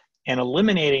revenues, and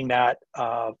eliminating that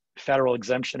federal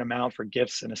exemption amount for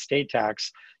gifts and estate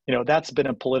tax. That's been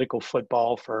a political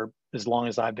football for as long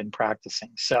as I've been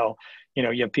practicing. So,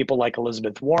 you have people like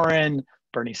Elizabeth Warren,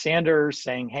 Bernie Sanders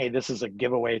saying, hey, this is a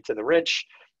giveaway to the rich.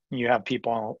 You have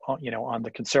people, on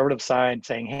the conservative side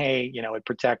saying, hey, it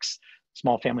protects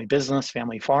small family business,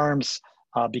 family farms,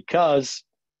 because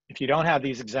if you don't have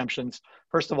these exemptions,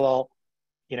 first of all,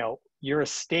 your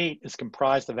estate is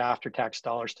comprised of after-tax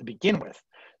dollars to begin with.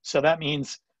 So that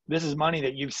means this is money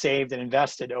that you've saved and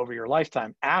invested over your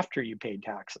lifetime after you paid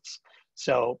taxes.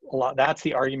 So that's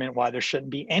the argument why there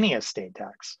shouldn't be any estate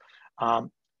tax.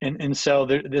 And so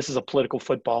this is a political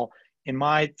football. In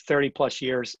my 30 plus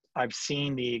years, I've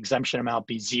seen the exemption amount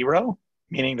be zero,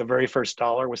 meaning the very first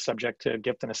dollar was subject to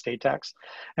gift and estate tax.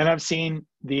 And I've seen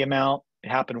the amount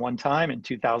happen one time in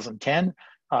 2010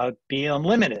 be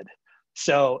unlimited.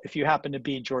 So if you happen to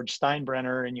be George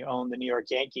Steinbrenner and you own the New York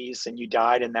Yankees and you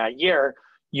died in that year,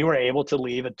 you were able to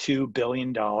leave a $2 billion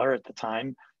at the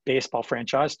time baseball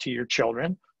franchise to your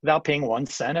children without paying 1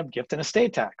 cent of gift and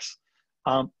estate tax.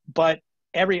 But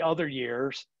every other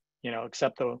year,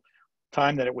 except the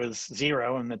time that it was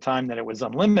zero and the time that it was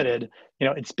unlimited,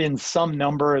 it's been some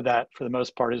number that for the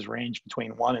most part has ranged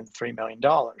between $1 and $3 million.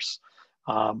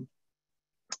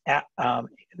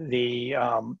 The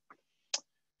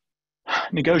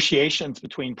negotiations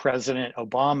between President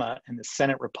Obama and the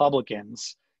Senate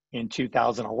Republicans in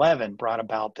 2011 brought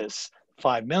about this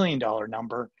 $5 million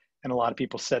number. And a lot of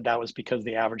people said that was because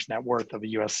the average net worth of a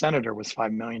US senator was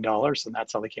 $5 million. And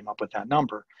that's how they came up with that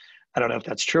number. I don't know if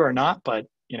that's true or not, but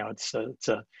it's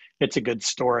a good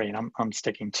story, and I'm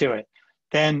sticking to it.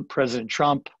 Then President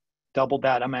Trump doubled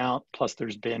that amount, plus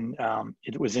there's been,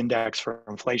 it was indexed for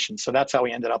inflation. So that's how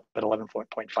we ended up at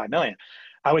 11.5 million.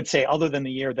 I would say other than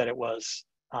the year that it was,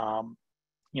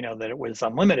 that it was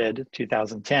unlimited,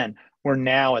 2010, we're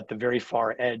now at the very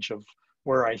far edge of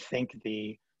where I think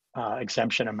the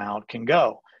exemption amount can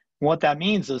go. And what that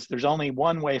means is there's only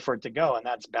one way for it to go, and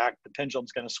that's back. The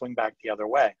pendulum's going to swing back the other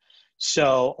way.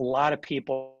 So a lot of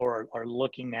people are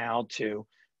looking now to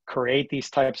create these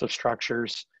types of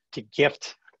structures to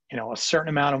gift, a certain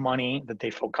amount of money that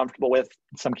they feel comfortable with.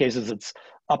 In some cases, it's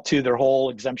up to their whole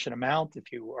exemption amount.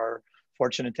 If you are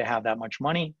fortunate to have that much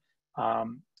money,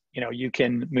 you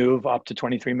can move up to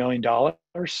 $23 million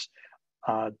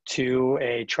to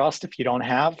a trust. If you don't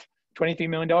have $23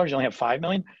 million, you only have $5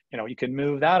 million, you can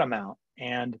move that amount.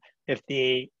 And if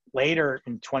the later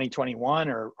in 2021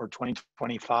 or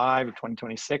 2025 or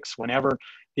 2026, whenever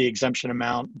the exemption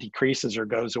amount decreases or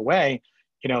goes away,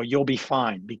 you'll be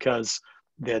fine, because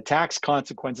the tax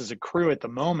consequences accrue at the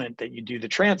moment that you do the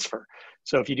transfer.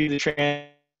 So if you do the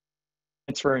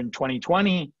transfer in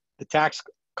 2020, the tax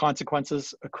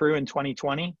consequences accrue in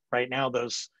 2020. Right now,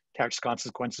 those tax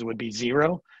consequences would be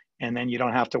zero, and then you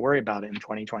don't have to worry about it in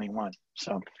 2021.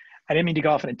 So I didn't mean to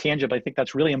go off on a tangent, but I think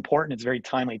that's really important. It's very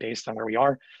timely based on where we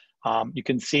are. You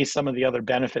can see some of the other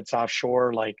benefits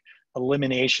offshore, like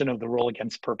elimination of the rule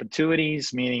against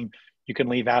perpetuities, meaning you can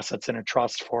leave assets in a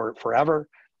trust for forever.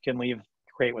 You can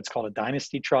create what's called a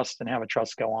dynasty trust and have a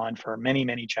trust go on for many,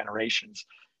 many generations,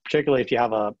 particularly if you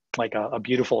have a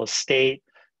beautiful estate.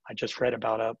 I just read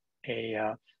about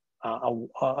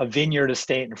a vineyard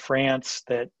estate in France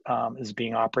that is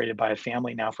being operated by a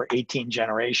family now for 18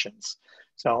 generations.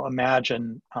 So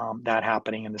imagine that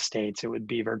happening in the States. It would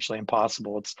be virtually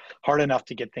impossible. It's hard enough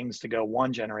to get things to go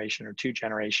one generation or two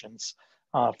generations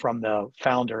from the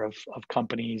founder of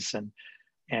companies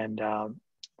and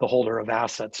the holder of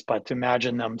assets. But to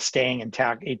imagine them staying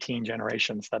intact 18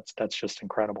 generations, that's just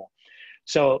incredible.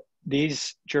 So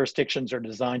these jurisdictions are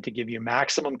designed to give you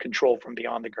maximum control from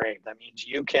beyond the grave. That means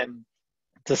you can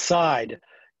decide,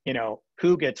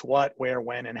 who gets what, where,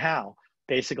 when, and how,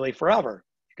 basically forever.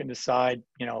 You can decide,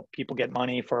 people get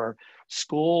money for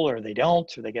school or they don't,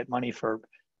 or they get money to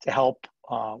help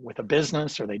with a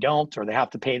business or they don't, or they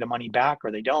have to pay the money back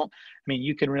or they don't. I mean,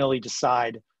 you can really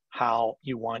decide how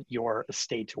you want your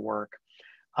estate to work.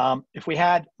 If we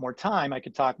had more time, I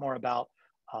could talk more about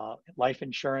life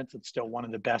insurance. It's still one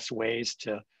of the best ways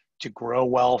to grow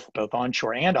wealth, both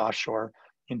onshore and offshore,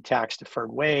 in tax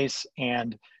deferred ways.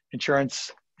 And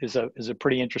insurance is a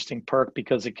pretty interesting perk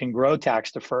because it can grow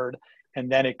tax deferred and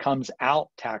then it comes out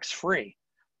tax free.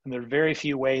 And there are very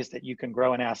few ways that you can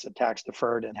grow an asset tax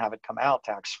deferred and have it come out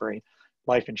tax free.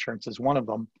 Life insurance is one of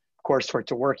them. Of course, for it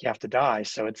to work, you have to die.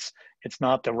 So it's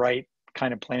not the right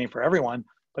kind of planning for everyone,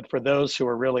 but for those who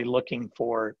are really looking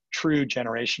for true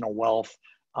generational wealth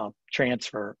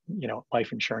transfer,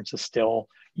 life insurance is still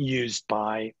used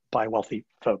by wealthy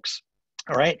folks.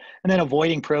 All right. And then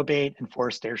avoiding probate and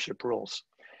forced heirship rules.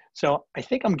 So I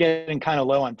think I'm getting kind of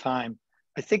low on time.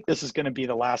 I think this is going to be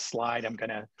the last slide I'm going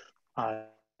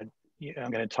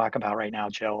to talk about right now,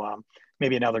 Joe.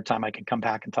 Maybe another time I can come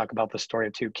back and talk about the story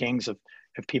of two kings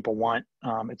if people want.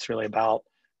 It's really about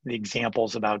the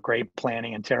examples about great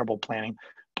planning and terrible planning.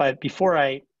 But before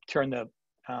I turn the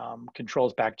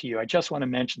controls back to you, I just want to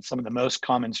mention some of the most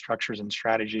common structures and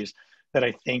strategies that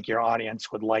I think your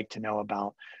audience would like to know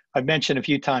about. I've mentioned a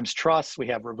few times trusts. We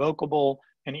have revocable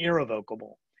and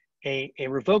irrevocable. A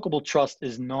revocable trust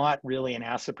is not really an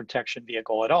asset protection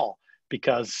vehicle at all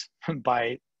because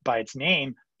by its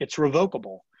name, it's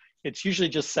revocable. It's usually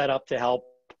just set up to help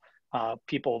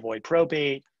people avoid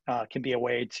probate, can be a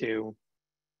way to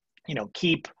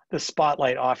keep the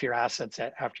spotlight off your assets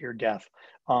after your death.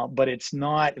 But it's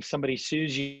not, if somebody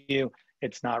sues you,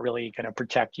 it's not really going to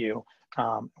protect you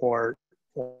or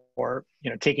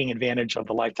taking advantage of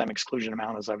the lifetime exclusion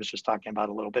amount, as I was just talking about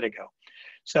a little bit ago.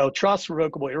 So trusts,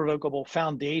 revocable, irrevocable,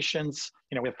 foundations,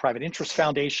 we have private interest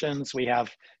foundations. We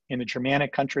have, in the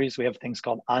Germanic countries, we have things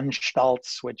called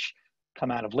Anstalts, which come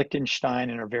out of Liechtenstein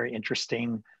and are very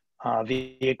interesting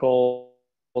vehicles.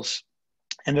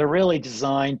 And they're really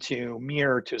designed to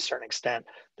mirror, to a certain extent,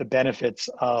 the benefits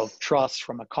of trusts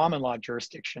from a common law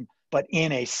jurisdiction, but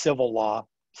in a civil law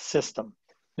system.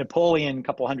 Napoleon, a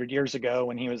couple hundred years ago,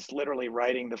 when he was literally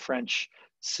writing the French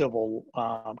civil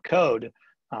code,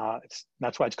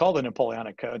 that's why it's called the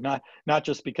Napoleonic Code, not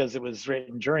just because it was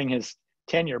written during his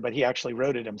tenure, but he actually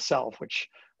wrote it himself, which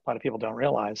a lot of people don't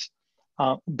realize.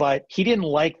 But he didn't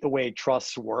like the way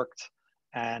trusts worked,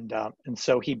 and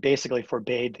so he basically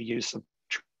forbade the use of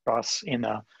trusts in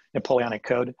the Napoleonic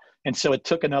Code. And so it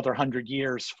took another 100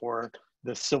 years for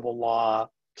the civil law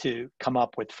to come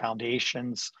up with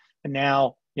foundations. And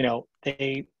now,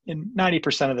 they, in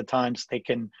 90% of the times, they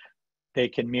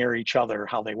can mirror each other,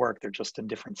 how they work. They're just in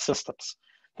different systems.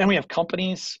 Then we have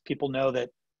companies. People know that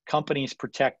companies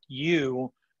protect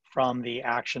you from the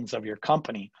actions of your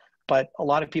company. But a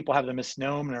lot of people have the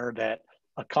misnomer that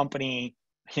a company,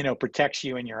 protects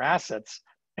you and your assets,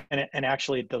 and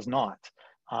actually it does not.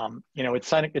 It's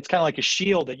kind of like a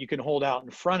shield that you can hold out in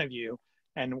front of you.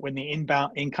 And when the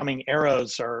incoming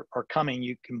arrows are coming,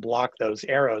 you can block those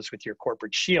arrows with your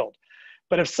corporate shield.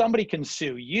 But if somebody can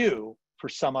sue you for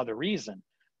some other reason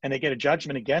and they get a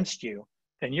judgment against you,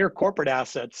 then your corporate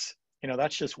assets,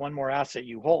 that's just one more asset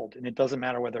you hold. And it doesn't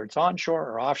matter whether it's onshore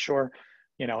or offshore.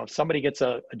 If somebody gets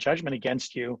a judgment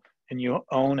against you and you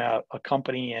own a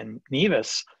company in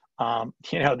Nevis,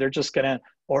 they're just going to,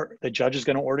 or the judge is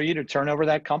going to order you to turn over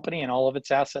that company and all of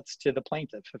its assets to the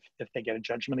plaintiff if they get a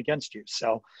judgment against you.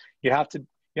 So you have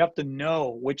to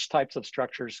know which types of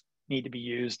structures need to be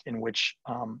used in which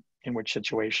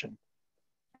situation.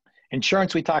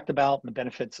 Insurance we talked about and the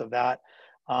benefits of that.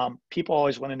 People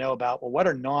always want to know about, well, what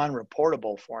are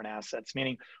non-reportable foreign assets?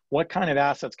 Meaning, what kind of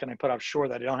assets can I put offshore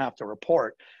that I don't have to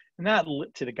report? And that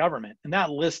to the government. And that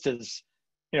list is,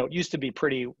 it used to be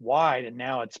pretty wide, and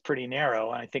now it's pretty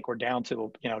narrow. And I think we're down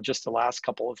to, just the last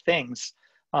couple of things.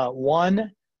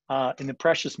 One, in the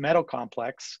precious metal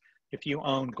complex, if you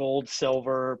own gold,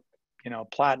 silver,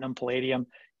 platinum, palladium,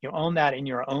 you own that in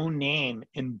your own name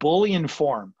in bullion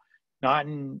form, not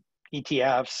in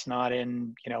ETFs, not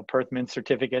in, Perth Mint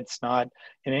certificates, not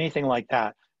in anything like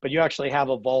that. But you actually have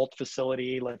a vault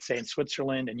facility, let's say in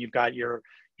Switzerland, and you've got your,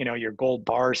 your gold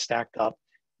bars stacked up.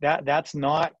 That's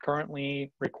not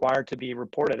currently required to be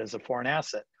reported as a foreign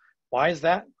asset. Why is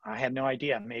that? I have no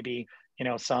idea. Maybe,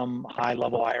 some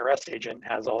high-level IRS agent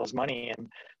has all his money in,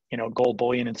 gold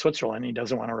bullion in Switzerland, and he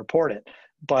doesn't want to report it.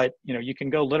 But, you can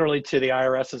go literally to the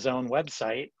IRS's own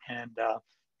website, and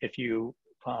if you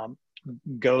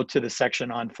go to the section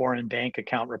on foreign bank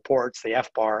account reports, the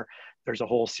FBAR, there's a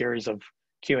whole series of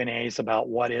Q&As about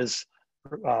what is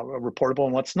reportable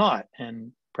and what's not,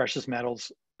 and precious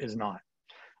metals is not.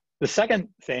 The second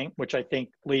thing, which I think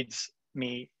leads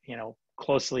me,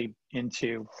 closely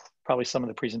into probably some of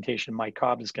the presentation Mike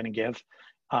Cobb is going to give,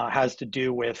 has to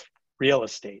do with real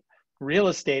estate. Real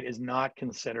estate is not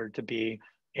considered to be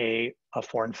a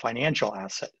foreign financial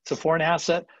asset. It's a foreign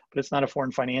asset, but it's not a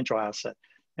foreign financial asset.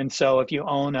 And so if you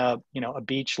own a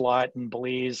beach lot in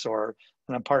Belize or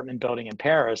an apartment building in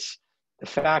Paris, the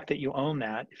fact that you own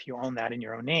that, if you own that in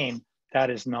your own name, that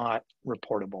is not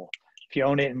reportable. If you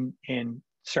own it in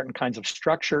certain kinds of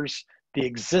structures, the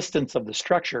existence of the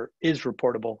structure is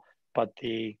reportable, but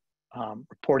the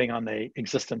reporting on the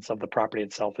existence of the property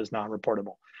itself is not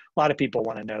reportable. A lot of people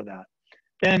want to know that.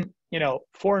 Then,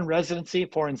 foreign residency,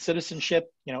 foreign citizenship,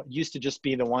 it used to just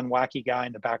be the one wacky guy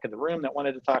in the back of the room that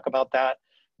wanted to talk about that,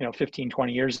 15,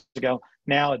 20 years ago.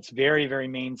 Now it's very, very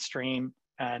mainstream.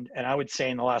 And I would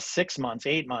say in the last 6 months,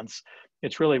 8 months,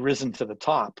 it's really risen to the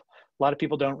top. A lot of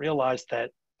people don't realize that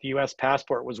the US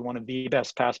passport was one of the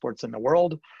best passports in the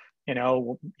world, at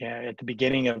the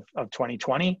beginning of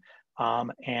 2020.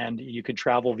 And you could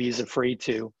travel visa-free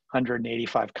to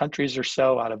 185 countries or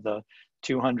so out of the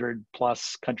 200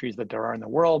 plus countries that there are in the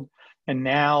world. And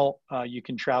now you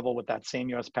can travel with that same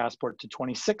US passport to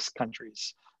 26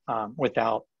 countries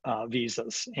without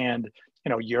visas. And,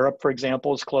 Europe, for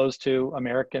example, is closed to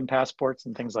American passports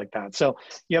and things like that. So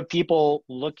you have people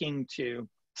looking to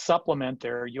supplement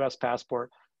their US passport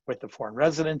with the foreign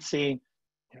residency,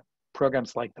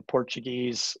 programs like the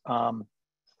Portuguese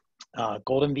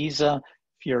Golden Visa.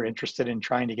 If you're interested in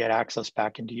trying to get access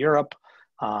back into Europe,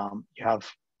 you have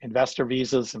investor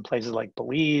visas in places like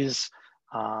Belize,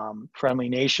 friendly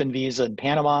nation visa in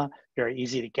Panama, very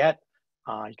easy to get.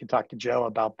 You can talk to Joe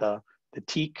about the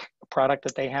teak product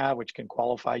that they have, which can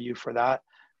qualify you for that.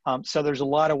 So there's a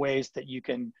lot of ways that you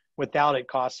can, without it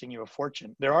costing you a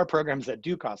fortune. There are programs that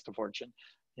do cost a fortune.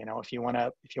 If you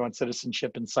want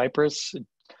citizenship in Cyprus, it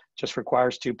just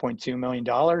requires $2.2 million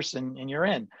and you're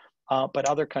in. But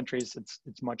other countries,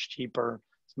 it's much cheaper.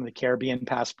 Some of the Caribbean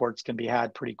passports can be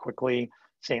had pretty quickly.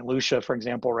 St. Lucia, for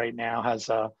example, right now has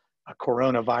a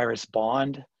coronavirus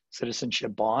bond,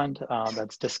 citizenship bond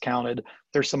that's discounted.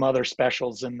 There's some other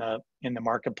specials in the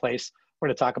marketplace. We're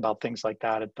going to talk about things like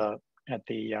that at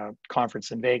the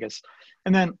conference in Vegas.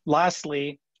 And then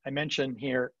lastly, I mentioned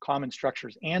here common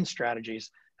structures and strategies,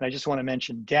 and I just want to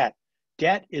mention debt.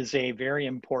 Debt is a very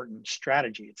important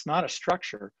strategy. It's not a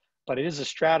structure, but it is a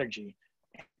strategy.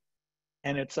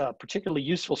 And it's a particularly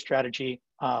useful strategy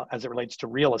as it relates to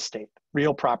real estate,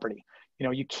 real property.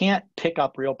 You can't pick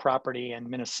up real property in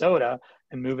Minnesota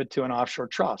and move it to an offshore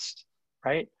trust,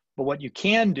 right? But what you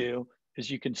can do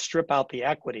is you can strip out the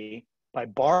equity by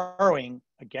borrowing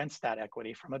against that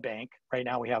equity from a bank. Right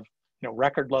now we have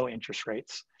record low interest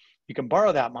rates. You can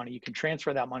borrow that money, you can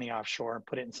transfer that money offshore and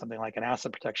put it in something like an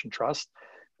asset protection trust.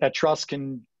 That trust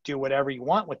can do whatever you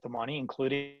want with the money,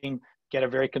 including get a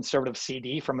very conservative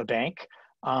CD from a bank,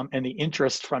 and the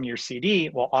interest from your CD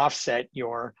will offset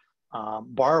your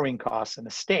borrowing costs in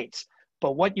the States.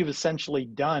 But what you've essentially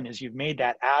done is you've made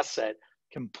that asset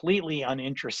completely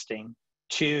uninteresting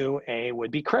to a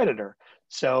would-be creditor.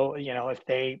 So, if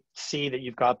they see that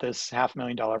you've got this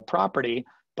 $500,000 property,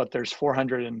 but there's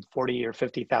 $440,000 or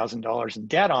 $50,000 in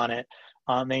debt on it,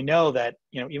 they know that,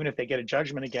 even if they get a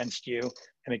judgment against you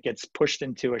and it gets pushed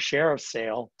into a share of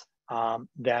sale,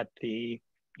 that the,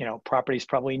 property is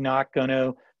probably not going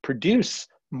to produce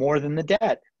more than the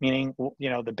debt, meaning,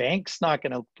 the bank's not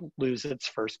going to lose its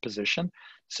first position.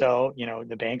 So,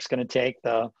 the bank's going to take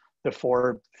the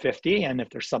 450, and if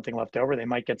there's something left over, they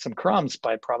might get some crumbs,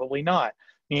 but probably not.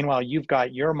 Meanwhile, you've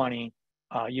got your money,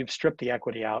 you've stripped the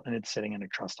equity out and it's sitting in a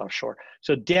trust offshore.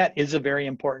 So debt is a very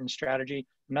important strategy.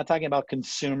 I'm not talking about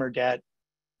consumer debt,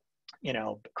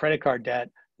 credit card debt.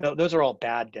 Those are all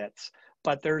bad debts,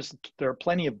 but there are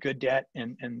plenty of good debt,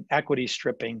 and equity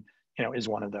stripping, is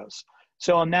one of those.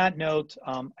 So on that note,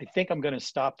 I think I'm going to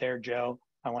stop there, Joe.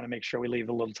 I want to make sure we leave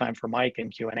a little time for Mike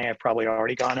and Q&A. I've probably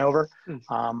already gone over.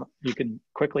 You can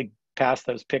quickly pass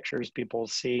those pictures. People will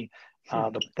see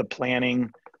the planning.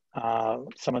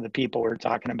 Some of the people we're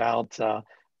talking about, the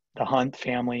Hunt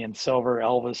family and Silver,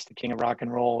 Elvis, the king of rock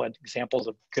and roll, examples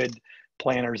of good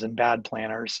planners and bad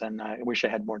planners. And I wish I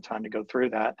had more time to go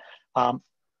through that.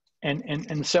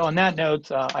 And so on that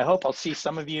note, I hope I'll see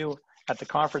some of you at the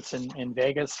conference in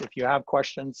Vegas. If you have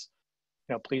questions,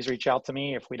 please reach out to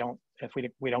me if we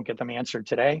don't get them answered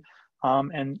today.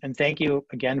 And thank you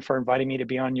again for inviting me to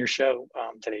be on your show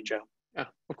today, Joe. Yeah,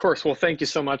 of course. Well, thank you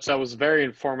so much. That was very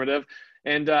informative.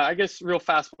 And I guess real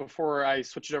fast before I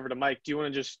switch it over to Mike, do you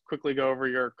want to just quickly go over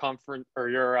your conference or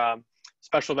your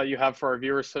special that you have for our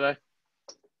viewers today?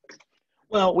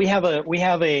 Well, we have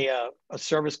a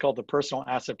service called the Personal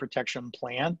Asset Protection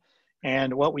Plan,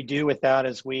 and what we do with that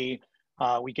is we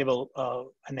give a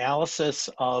analysis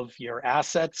of your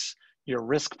assets, your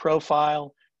risk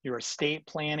profile, your estate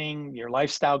planning, your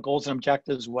lifestyle goals and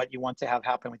objectives, what you want to have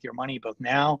happen with your money, both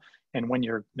now and when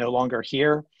you're no longer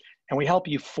here. And we help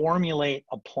you formulate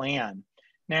a plan.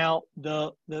 Now,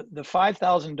 the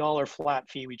 $5,000 flat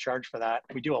fee we charge for that,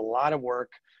 we do a lot of work.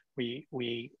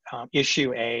 We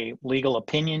issue a legal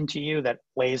opinion to you that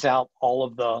lays out all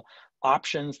of the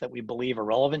options that we believe are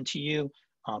relevant to you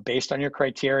based on your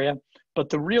criteria. But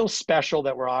the real special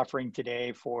that we're offering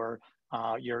today for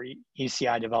your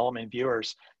ECI development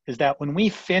viewers is that when we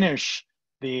finish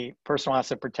the personal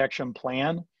asset protection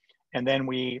plan, and then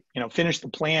we finish the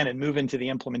plan and move into the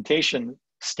implementation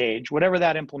stage, whatever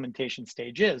that implementation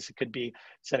stage is, it could be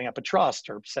setting up a trust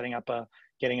or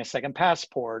getting a second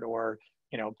passport, or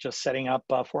just setting up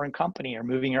a foreign company or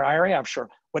moving your IRA offshore,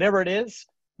 whatever it is,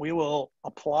 we will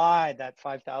apply that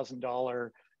 $5,000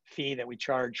 fee that we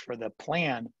charge for the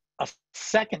plan a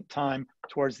second time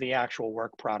towards the actual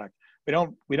work product.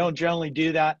 We don't generally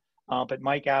do that, but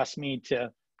Mike asked me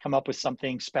to come up with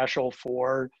something special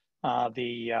for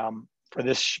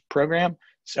this program.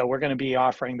 So we're going to be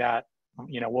offering that.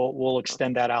 We'll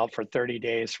extend that out for 30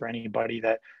 days for anybody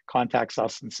that contacts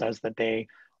us and says that they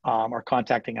are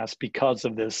contacting us because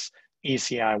of this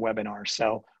ECI webinar.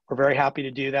 So we're very happy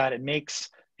to do that. It makes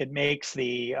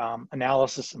the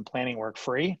analysis and planning work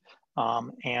free.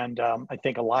 I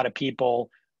think a lot of people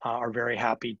are very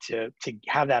happy to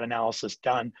have that analysis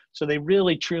done, so they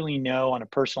really truly know on a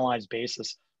personalized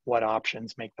basis what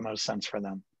options make the most sense for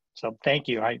them. So thank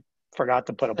you. I forgot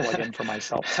to put a plug in for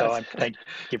myself, so I thank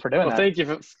you for doing that. Thank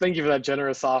you for that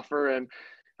generous offer. And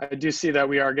I do see that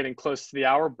we are getting close to the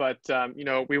hour, but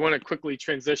we want to quickly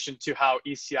transition to how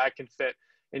ECI can fit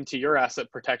into your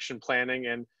asset protection planning.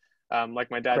 And like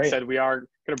my dad said, we are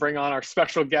going to bring on our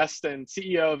special guest and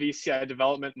CEO of ECI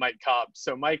Development, Mike Cobb.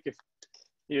 So Mike, if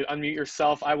you unmute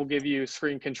yourself, I will give you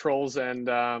screen controls, and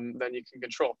then you can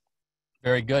control.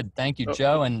 Very good. Thank you,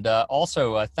 Joe. And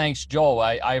also, thanks, Joel.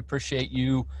 I appreciate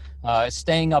you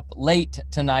staying up late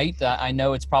tonight. I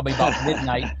know it's probably about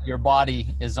midnight. Your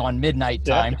body is on midnight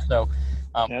time. Yeah. So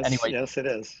anyway. Yes, it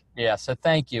is. Yeah, so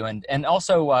thank you. And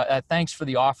also, thanks for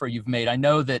the offer you've made. I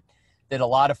know that a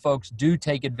lot of folks do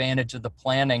take advantage of the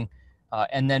planning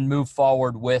and then move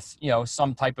forward with,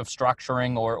 some type of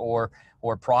structuring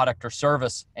or product or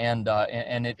service. And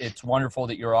it's wonderful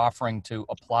that you're offering to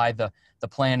apply the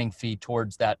planning fee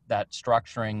towards that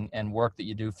structuring and work that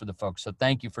you do for the folks. So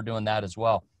thank you for doing that as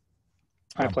well.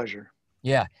 My pleasure.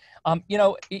 Yeah.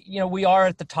 We are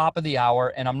at the top of the hour,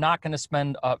 and I'm not going to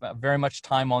spend very much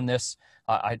time on this.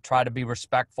 I try to be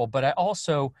respectful, but I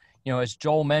also, as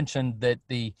Joel mentioned, that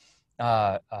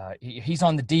he's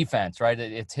on the defense, right?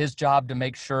 It's his job to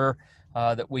make sure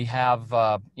that we have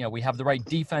the right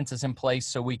defenses in place,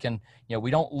 so we can,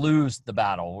 we don't lose the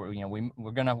battle.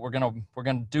 We're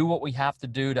gonna do what we have to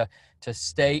do to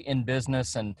stay in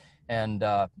business and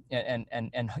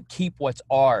keep what's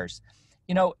ours.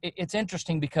 It's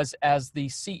interesting because as the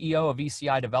CEO of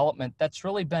ECI Development, that's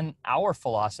really been our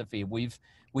philosophy.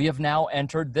 We have now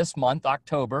entered this month,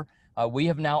 October. We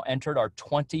have now entered our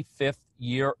 25th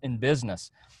year in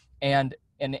business, and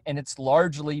it's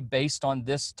largely based on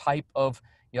this type of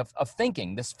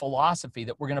thinking, this philosophy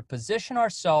that we're going to position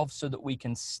ourselves so that we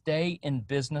can stay in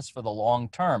business for the long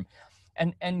term.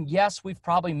 And yes, we've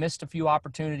probably missed a few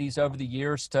opportunities over the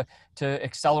years to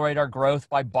accelerate our growth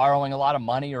by borrowing a lot of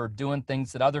money or doing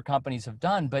things that other companies have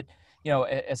done. But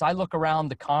as I look around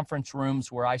the conference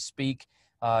rooms where I speak,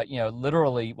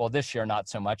 literally, well, this year, not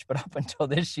so much, but up until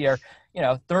this year,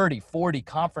 30, 40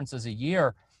 conferences a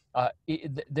year,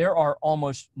 there are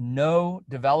almost no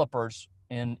developers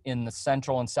in the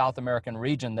Central and South American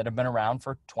region that have been around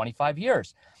for 25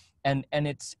 years. And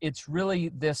it's really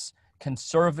this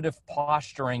conservative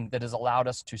posturing that has allowed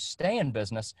us to stay in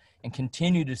business and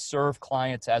continue to serve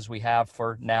clients as we have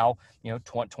for now,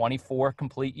 24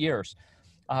 complete years.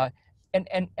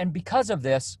 And because of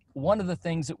this, one of the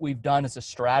things that we've done as a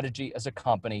strategy as a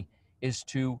company is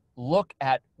to look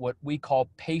at what we call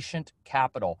patient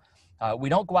capital. We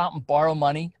don't go out and borrow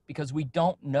money because we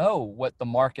don't know what the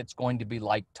market's going to be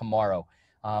like tomorrow.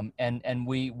 And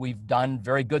we've done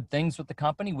very good things with the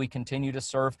company. We continue to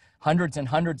serve hundreds and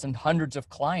hundreds and hundreds of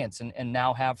clients and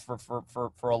now have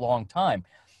for a long time.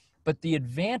 But the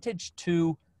advantage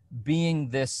to being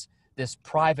this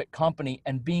private company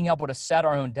and being able to set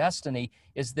our own destiny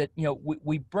is that,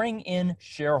 we bring in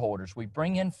shareholders. We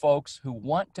bring in folks who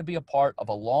want to be a part of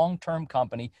a long-term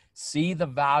company, see the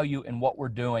value in what we're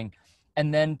doing,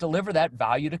 and then deliver that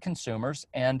value to consumers.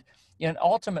 And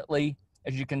ultimately,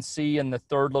 as you can see in the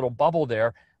third little bubble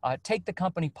there, take the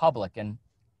company public. And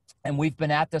we've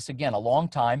been at this, again, a long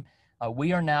time.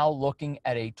 We are now looking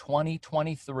at a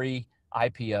 2023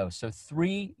 IPO. So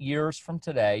 3 years from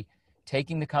today,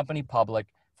 taking the company public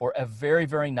for a very,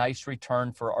 very nice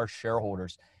return for our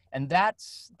shareholders. And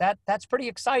that's pretty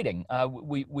exciting.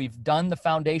 We've done the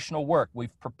foundational work.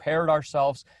 We've prepared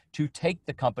ourselves to take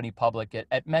the company public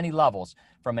at many levels,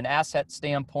 from an asset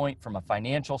standpoint, from a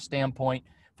financial standpoint,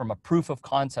 from a proof of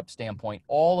concept standpoint.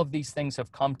 All of these things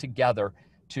have come together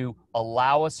to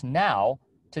allow us now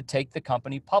to take the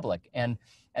company public. And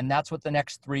that's what the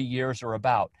next 3 years are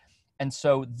about. And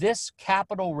so this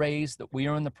capital raise that we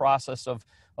are in the process of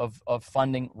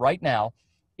funding right now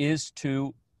is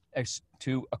to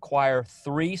acquire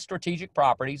 3 strategic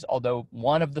properties, although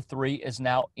one of the 3 is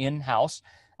now in-house.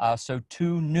 So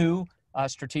 2 new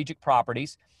strategic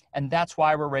properties, and that's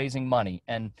why we're raising money.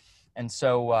 And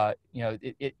so,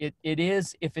 it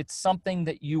is, if it's something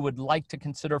that you would like to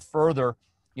consider further,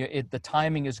 the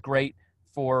timing is great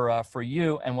for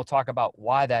you, and we'll talk about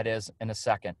why that is in a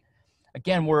second.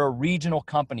 Again, we're a regional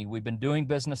company. We've been doing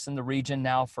business in the region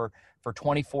now for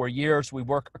 24 years. We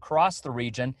work across the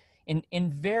region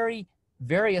in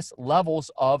various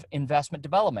levels of investment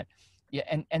development.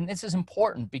 Yeah, and this is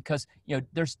important because,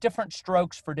 there's different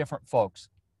strokes for different folks.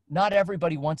 Not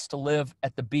everybody wants to live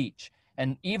at the beach.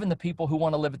 And even the people who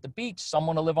want to live at the beach, some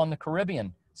want to live on the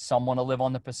Caribbean, some want to live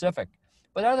on the Pacific.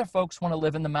 But other folks want to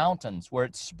live in the mountains where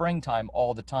it's springtime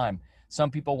all the time.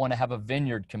 Some people want to have a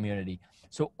vineyard community.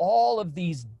 So all of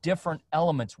these different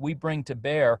elements we bring to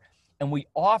bear, and we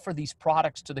offer these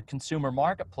products to the consumer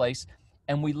marketplace,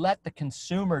 and we let the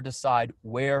consumer decide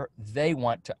where they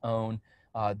want to own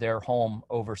their home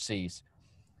overseas.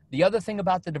 The other thing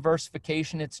about the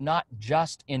diversification, it's not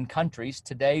just in countries.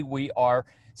 Today we are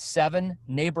 7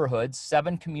 neighborhoods,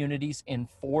 7 communities in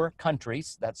 4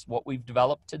 countries. That's what we've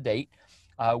developed to date,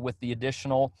 with the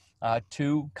additional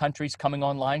 2 countries coming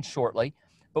online shortly.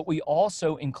 But we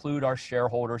also include our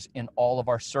shareholders in all of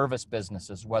our service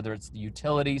businesses, whether it's the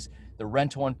utilities, the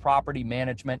rental and property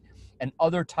management, and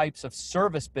other types of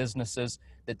service businesses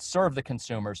that serve the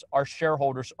consumers. Our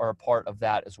shareholders are a part of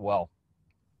that as well.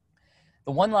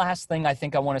 The one last thing I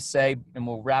think I want to say, and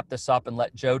we'll wrap this up and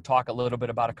let Joe talk a little bit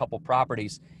about a couple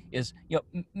properties, is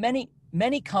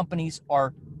many companies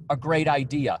are a great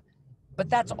idea, but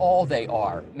that's all they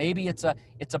are. Maybe it's a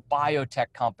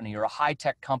biotech company or a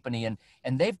high-tech company,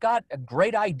 and they've got a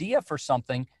great idea for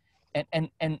something, and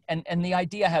the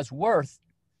idea has worth.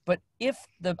 But if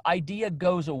the idea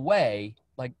goes away,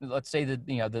 like let's say that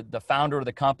the founder of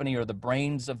the company or the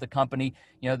brains of the company,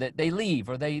 that they leave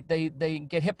or they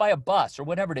get hit by a bus or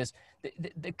whatever it is,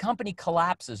 the company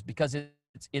collapses because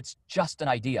it's just an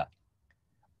idea.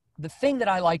 The thing that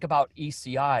I like about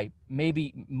ECI,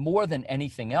 maybe more than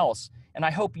anything else, and I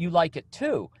hope you like it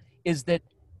too, is that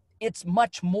it's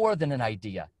much more than an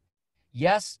idea.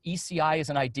 Yes, ECI is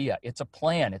an idea. It's a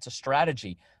plan. It's a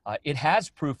strategy. It has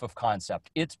proof of concept.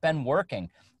 It's been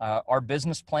working. Our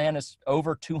business plan is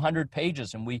over 200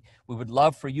 pages, and we would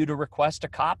love for you to request a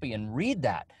copy and read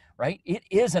that, right? It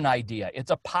is an idea.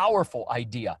 It's a powerful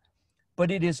idea, but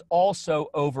it is also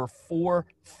over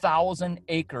 4,000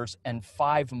 acres and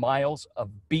 5 miles of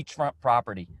beachfront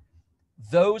property.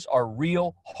 Those are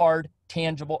real, hard,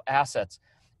 tangible assets.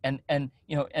 And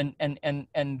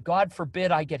God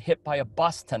forbid I get hit by a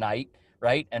bus tonight,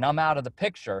 right? And I'm out of the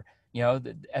picture.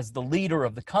 As the leader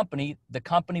of the company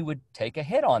would take a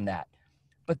hit on that.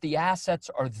 But the assets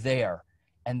are there.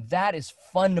 And that is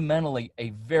fundamentally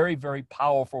a very, very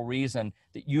powerful reason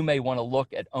that you may want to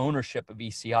look at ownership of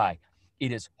ECI.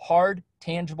 It is hard,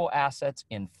 tangible assets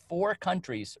in 4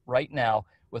 countries right now,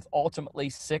 with ultimately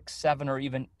 6, 7, or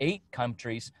even 8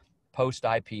 countries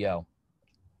post-IPO.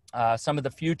 Some of the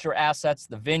future assets,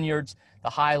 the vineyards, the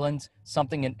highlands,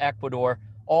 something in Ecuador,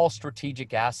 all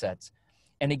strategic assets.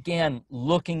 And again,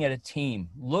 looking at a team,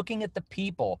 looking at the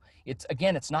people.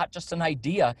 It's not just an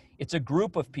idea, it's a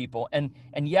group of people. And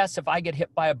yes, if I get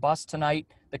hit by a bus tonight,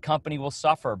 the company will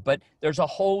suffer. But there's a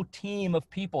whole team of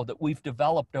people that we've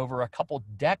developed over a couple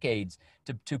decades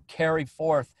to carry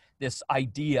forth this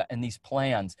idea and these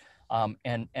plans.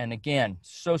 And again,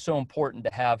 so important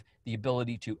to have the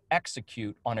ability to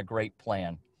execute on a great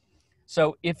plan.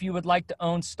 So if you would like to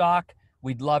own stock,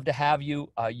 we'd love to have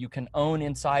you. You can own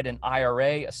inside an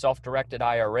IRA, a self-directed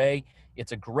IRA.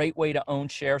 It's a great way to own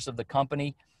shares of the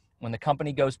company. When the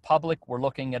company goes public, we're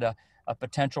looking at a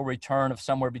potential return of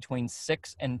somewhere between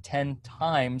 6 and 10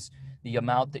 times the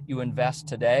amount that you invest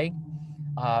today.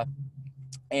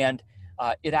 And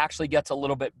it actually gets a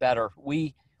little bit better.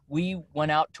 We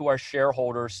went out to our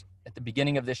shareholders at the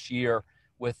beginning of this year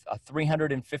with a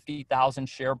 350,000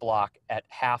 share block at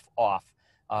half off.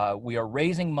 We are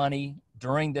raising money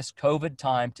during this COVID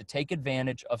time to take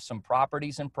advantage of some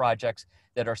properties and projects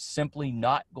that are simply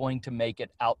not going to make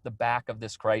it out the back of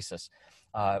this crisis.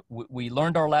 We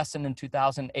learned our lesson in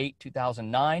 2008,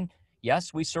 2009.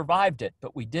 Yes, we survived it,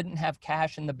 but we didn't have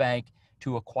cash in the bank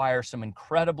to acquire some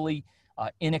incredibly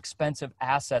inexpensive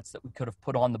assets that we could have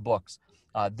put on the books.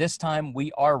 This time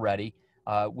we are ready.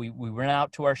 We went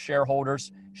out to our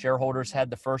shareholders. Shareholders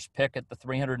had the first pick at the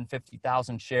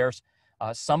 350,000 shares.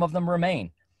 Some of them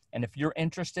remain. And if you're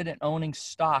interested in owning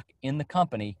stock in the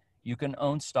company, you can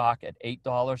own stock at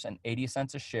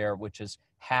 $8.80 a share, which is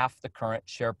half the current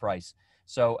share price.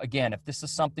 So again, if this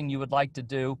is something you would like to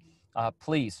do,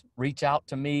 please reach out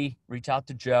to me, reach out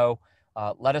to Joe.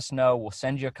 Let us know. We'll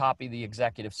send you a copy of the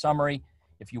executive summary.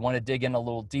 If you want to dig in a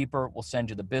little deeper, we'll send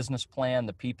you the business plan,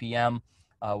 the PPM.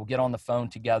 We'll get on the phone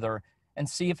together and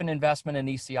see if an investment in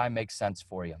ECI makes sense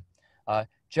for you.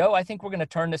 Joe, I think we're going to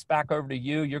turn this back over to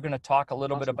you. You're going to talk a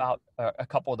little bit about a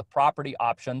couple of the property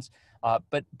options,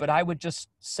 but I would just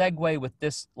segue with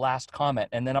this last comment,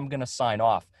 and then I'm going to sign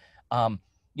off.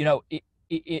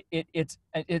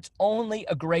 It's only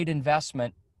a great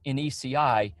investment in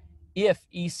ECI if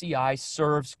ECI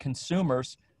serves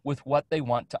consumers with what they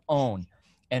want to own.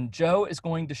 And Joe is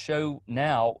going to show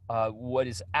now what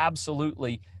is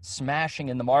absolutely smashing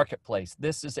in the marketplace.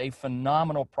 This is a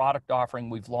phenomenal product offering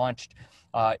we've launched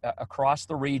across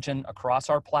the region, across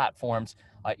our platforms.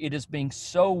 It is being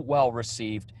so well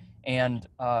received. And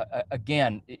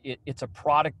again, it's a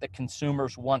product that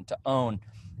consumers want to own.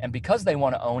 And because they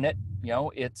want to own it,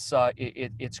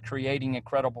 it's creating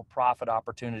incredible profit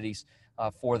opportunities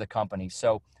for the company.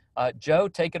 So Joe,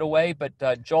 take it away.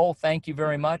 But Joel, thank you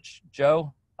very much.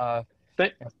 Joe.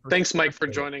 Thanks, Mike, for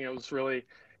joining. It was really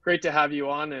great to have you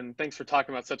on, and thanks for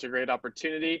talking about such a great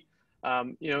opportunity.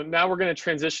 Now we're going to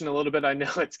transition a little bit. I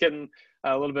know it's getting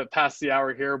a little bit past the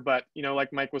hour here, but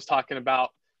like Mike was talking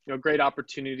about, great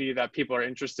opportunity that people are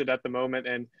interested at the moment,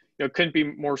 and couldn't be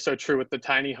more so true with the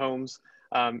tiny homes.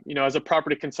 As a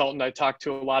property consultant, I talk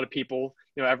to a lot of people,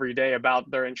 every day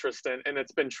about their interest, and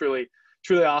it's been truly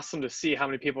awesome to see how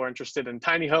many people are interested in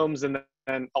tiny homes, and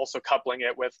then also coupling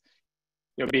it with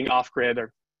being off-grid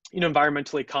or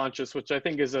environmentally conscious, which I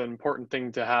think is an important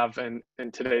thing to have in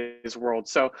today's world.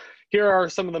 So here are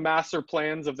some of the master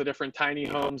plans of the different tiny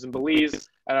homes in Belize,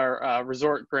 at our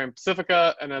resort Grand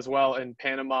Pacifica, and as well in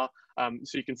Panama.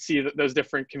 So you can see those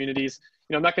different communities.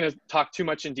 I'm not going to talk too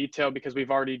much in detail because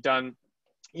we've already done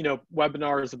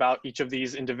webinars about each of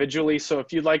these individually. So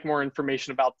if you'd like more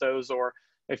information about those, or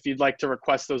if you'd like to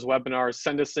request those webinars,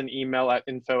 send us an email at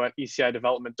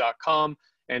info@ecidevelopment.com.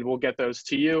 and we'll get those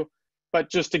to you. But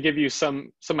just to give you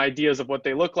some ideas of what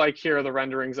they look like, here are the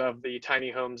renderings of the tiny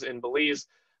homes in Belize.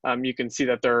 You can see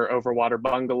that they're overwater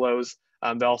bungalows.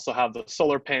 They also have the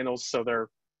solar panels, so they're,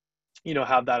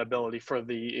 have that ability for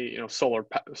the,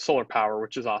 solar power,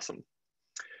 which is awesome.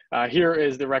 Here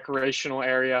is the recreational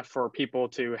area for people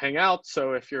to hang out.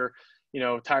 So if you're,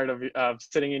 tired of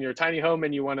sitting in your tiny home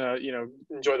and you want to,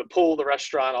 enjoy the pool, the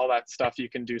restaurant, all that stuff, you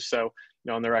can do so,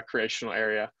 in the recreational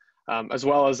area. As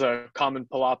well as a common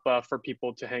palapa for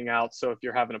people to hang out. So if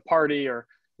you're having a party, or,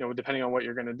 depending on what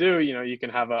you're going to do, you can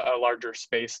have a larger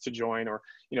space to join, or,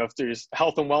 if there's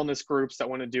health and wellness groups that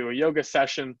want to do a yoga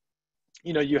session,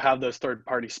 you have those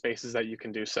third-party spaces that you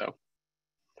can do so.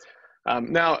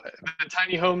 Now, the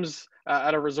tiny homes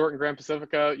at a resort in Grand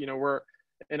Pacifica,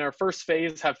 in our first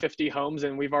phase have 50 homes,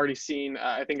 and we've already seen,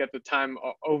 I think at the time,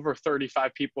 over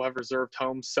 35 people have reserved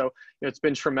homes. So it's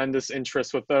been tremendous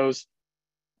interest with those.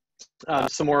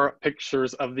 Some more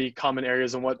pictures of the common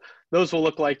areas and what those will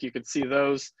look like. You could see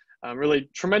those. Really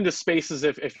tremendous spaces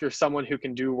if you're someone who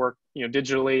can do work,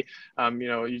 digitally.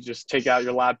 You just take out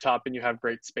your laptop and you have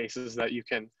great spaces that you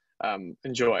can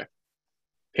enjoy.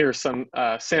 Here's some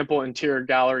sample interior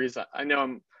galleries. I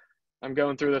know I'm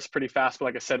going through this pretty fast, but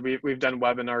like I said, we've done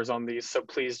webinars on these, so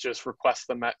please just request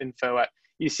them at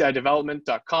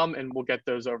info@ecidevelopment.com, and we'll get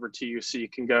those over to you so you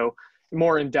can go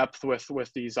more in depth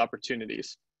with these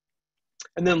opportunities.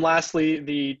 And then lastly,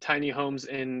 the tiny homes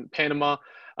in Panama.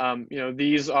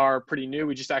 These are pretty new.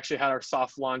 We just actually had our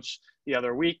soft launch the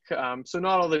other week. So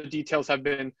not all the details have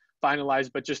been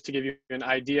finalized, but just to give you an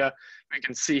idea, we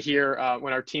can see here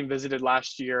when our team visited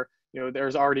last year,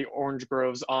 there's already orange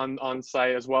groves on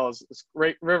site, as well as this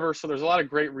great river. So there's a lot of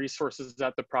great resources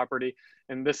at the property.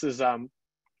 And this is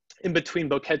in between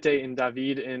Boquete and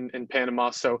David in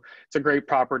Panama. So it's a great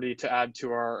property to add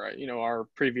to our, our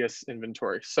previous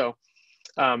inventory. So,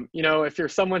 if you're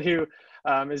someone who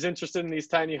is interested in these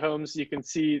tiny homes, you can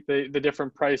see the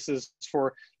different prices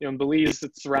for, in Belize,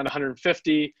 it's around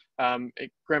 150.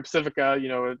 Grand Pacifica,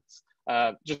 it's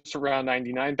just around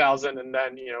 99,000. And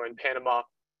then, in Panama,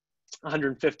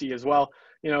 150 as well.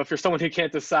 If you're someone who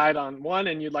can't decide on one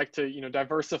and you'd like to,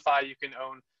 diversify, you can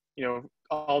own,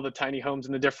 all the tiny homes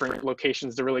in the different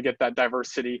locations to really get that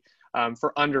diversity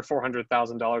for under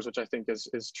 $400,000, which I think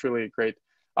is truly a great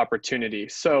opportunity.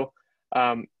 So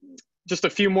just a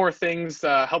few more things,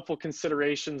 helpful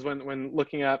considerations when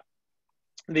looking at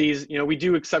these. We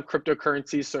do accept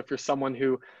cryptocurrencies. So if you're someone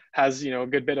who has, a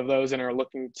good bit of those and are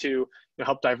looking to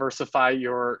help diversify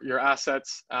your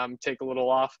assets, take a little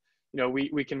off,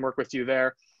 we can work with you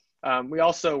there. We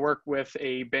also work with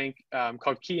a bank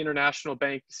called Key International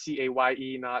Bank,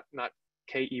 CAYE, not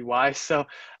KEY. So,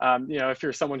 if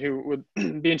you're someone who would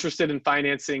be interested in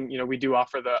financing, we do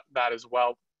offer that as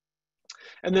well.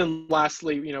 And then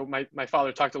lastly, my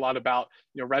father talked a lot about,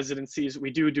 residencies. We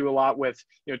do a lot with,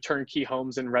 turnkey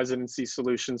homes and residency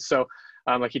solutions. So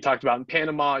like he talked about in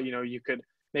Panama, you could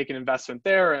make an investment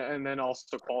there and then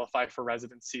also qualify for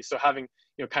residency. So having,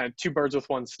 kind of two birds with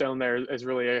one stone there is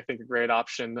really, I think, a great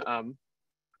option,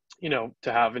 to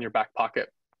have in your back pocket.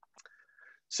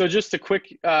 So just a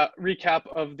quick recap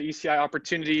of the ECI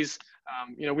opportunities.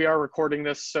 We are recording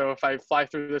this, so if I fly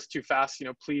through this too fast,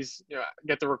 please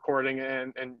get the recording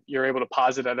and you're able to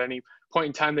pause it at any point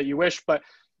in time that you wish. But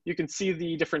you can see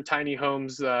the different tiny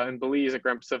homes in Belize, at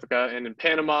Grand Pacifica, and in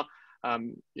Panama.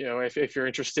 If you're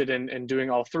interested in doing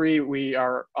all three, we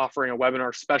are offering a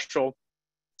webinar special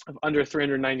of under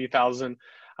 390,000.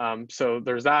 So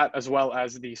there's that, as well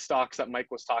as the stocks that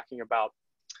Mike was talking about.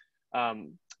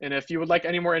 And if you would like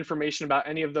any more information about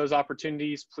any of those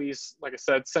opportunities, please, like I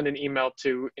said, send an email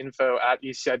to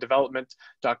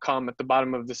info@ecidevelopment.com at the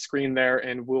bottom of the screen there,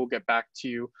 and we'll get back to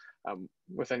you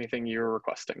with anything you're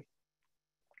requesting.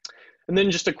 And then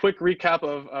just a quick recap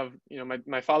of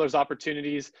my father's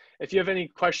opportunities. If you have any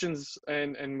questions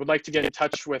and would like to get in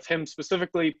touch with him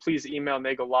specifically, please email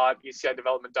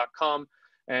nagel@ecidevelopment.com,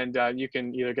 and you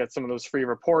can either get some of those free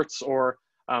reports or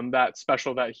that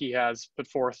special that he has put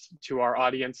forth to our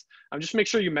audience. Just make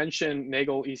sure you mention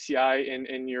Nagel ECI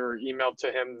in your email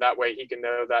to him. That way he can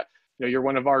know that you're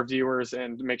one of our viewers,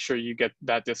 and make sure you get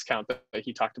that discount that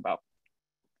he talked about.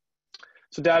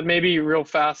 So Dad, maybe real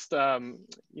fast,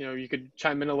 you could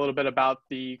chime in a little bit about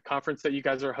the conference that you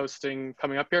guys are hosting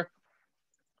coming up here.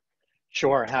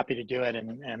 Sure, happy to do it.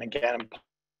 And again,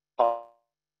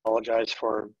 apologize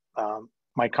for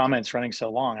my comments running so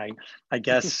long. I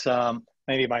guess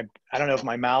maybe I don't know if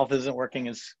my mouth isn't working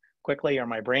as quickly or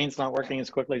my brain's not working as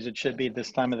quickly as it should be this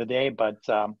time of the day, but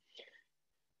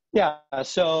yeah,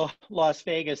 so Las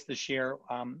Vegas this year,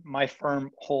 my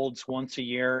firm holds once a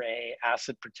year a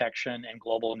asset protection and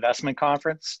global investment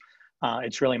conference.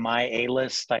 It's really my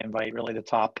A-list. I invite really the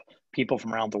top people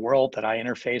from around the world that I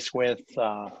interface with,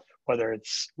 whether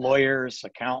it's lawyers,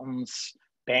 accountants,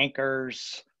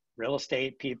 bankers, real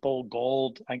estate people,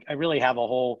 gold. I really have a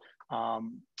whole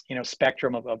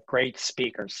spectrum of great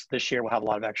speakers. This year we'll have a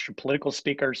lot of extra political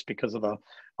speakers because of the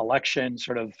election,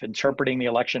 sort of interpreting the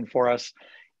election for us.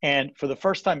 And for the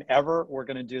first time ever, we're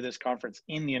going to do this conference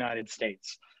in the United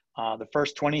States. The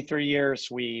first 23 years,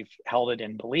 we've held it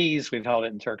in Belize, we've held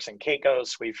it in Turks and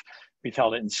Caicos, we've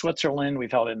held it in Switzerland,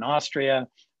 we've held it in Austria.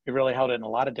 We really held it in a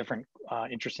lot of different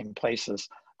interesting places.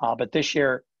 But this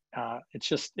year,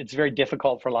 it's very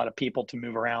difficult for a lot of people to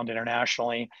move around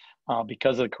internationally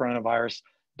because of the coronavirus.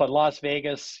 But Las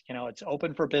Vegas, it's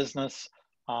open for business.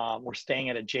 We're staying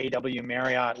at a JW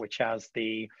Marriott, which has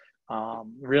the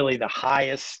really the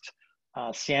highest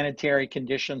sanitary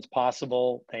conditions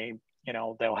possible.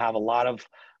 They'll have a lot of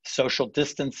social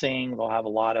distancing. They'll have a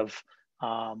lot of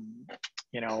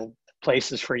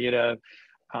places for you to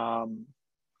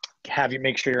have you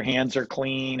make sure your hands are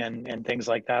clean and things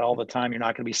like that all the time. You're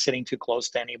not going to be sitting too close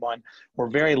to anyone. We're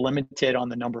very limited on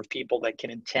the number of people that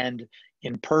can attend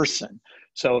in person.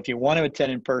 So if you want to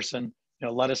attend in person,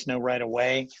 let us know right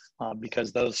away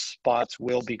because those spots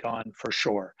will be gone for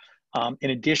sure. In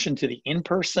addition to the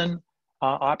in-person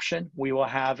option, we will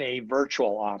have a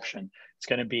virtual option. It's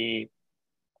going to be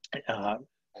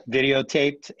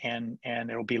videotaped and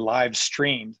it'll be live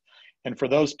streamed. And for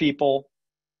those people,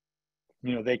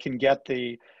 they can get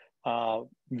the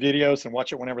videos and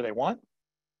watch it whenever they want.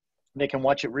 They can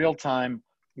watch it real time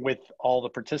with all the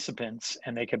participants,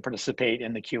 and they can participate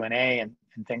in the Q&A and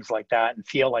things like that and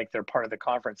feel like they're part of the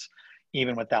conference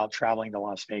even without traveling to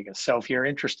Las Vegas. So if you're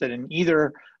interested in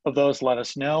either of those, let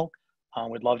us know.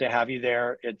 We'd love to have you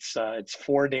there. It's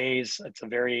 4 days. It's a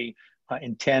very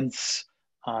intense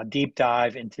deep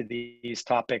dive into these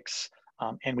topics.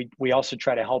 And we also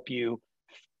try to help you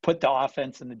put the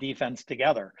offense and the defense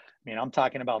together. I mean, I'm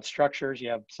talking about structures. You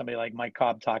have somebody like Mike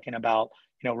Cobb talking about,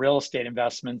 real estate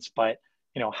investments, but,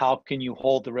 how can you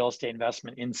hold the real estate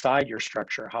investment inside your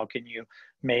structure? How can you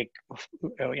make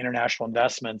international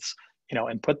investments,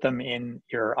 and put them in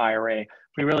your IRA?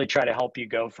 We really try to help you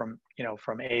go from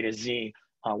A to Z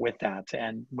with that.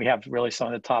 And we have really some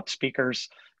of the top speakers.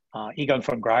 Egon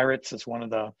von Greiritz is one of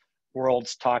the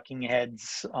world's talking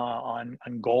heads on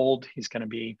gold. He's going to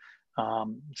be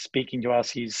speaking to us.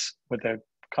 He's with a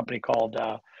company called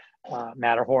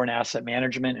Matterhorn Asset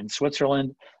Management in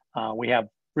Switzerland. We have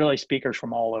really speakers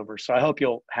from all over. So I hope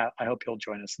you'll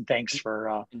join us. And thanks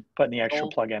for putting the extra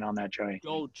plug in on that, Joey.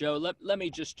 Joe, let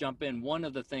me just jump in. One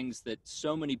of the things that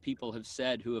so many people have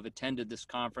said who have attended this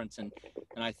conference, and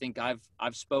I think I've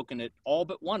spoken at all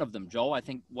but one of them, Joe. I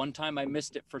think one time I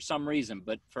missed it for some reason,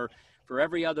 but for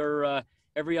every other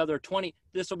 20,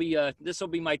 this will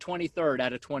be my 23rd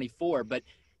out of 24. But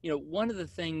one of the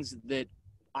things that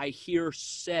I hear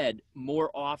said more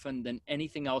often than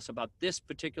anything else about this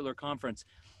particular conference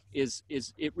is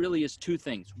it really is two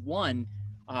things. One,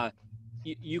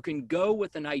 you can go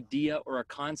with an idea or a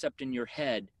concept in your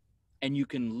head, and you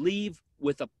can leave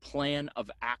with a plan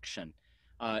of action.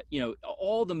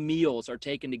 All the meals are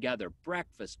taken together: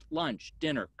 breakfast, lunch,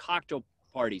 dinner, cocktail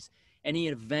parties, any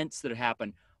events that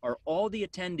happen are all the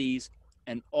attendees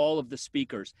and all of the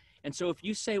speakers. And so if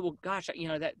you say, well, gosh,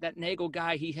 that Nagel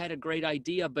guy, he had a great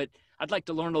idea, but I'd like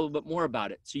to learn a little bit more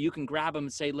about it. So you can grab him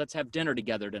and say, let's have dinner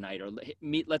together tonight, or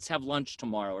let's have lunch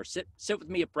tomorrow, or sit with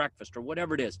me at breakfast, or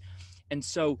whatever it is. And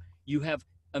so you have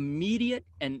immediate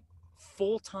and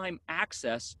full-time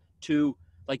access to,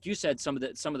 like you said, some of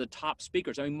the top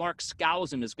speakers. I mean, Mark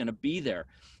Skousen is going to be there,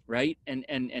 right? And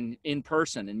in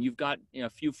person. And you've got a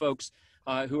few folks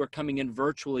who are coming in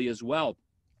virtually as well.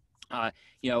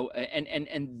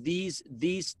 And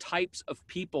these types of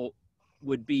people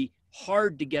would be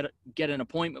hard to get an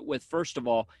appointment with, first of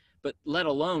all, but let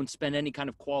alone spend any kind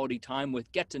of quality time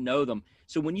with, get to know them.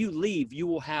 So when you leave, you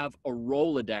will have a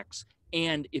Rolodex,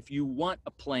 and if you want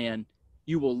a plan,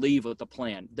 you will leave with a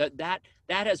plan. That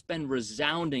has been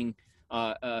resounding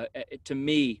to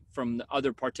me from the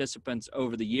other participants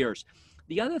over the years.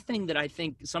 The other thing that I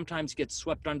think sometimes gets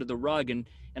swept under the rug, and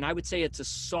I would say it's a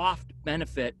soft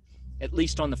benefit, at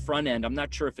least on the front end. I'm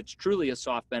not sure if it's truly a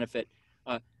soft benefit.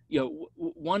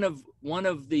 One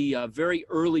of the very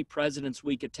early President's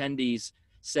Week attendees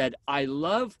said, "I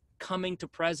love coming to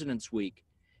President's Week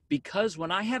because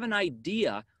when I have an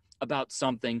idea about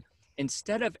something,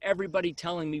 instead of everybody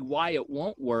telling me why it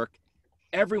won't work,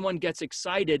 everyone gets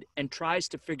excited and tries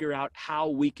to figure out how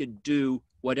we could do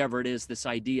whatever it is this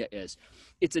idea is."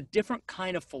 It's a different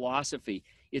kind of philosophy.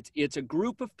 It's a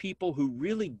group of people who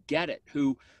really get it,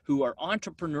 who are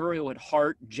entrepreneurial at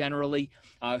heart generally,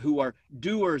 who are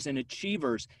doers and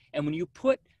achievers. And when you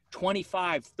put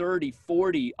 25, 30,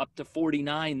 40, up to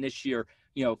 49 this year,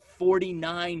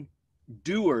 49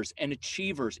 doers and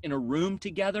achievers in a room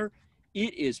together,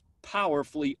 it is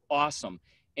powerfully awesome.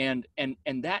 And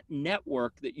that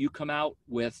network that you come out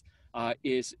with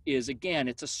is again,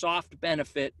 it's a soft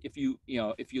benefit if you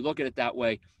look at it that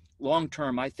way. Long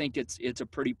term, I think it's a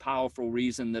pretty powerful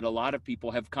reason that a lot of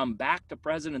people have come back to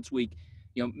President's Week,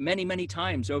 many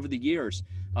times over the years.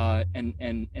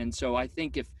 And so I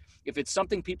think if it's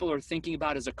something people are thinking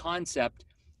about as a concept,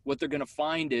 what they're going to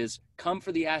find is come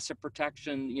for the asset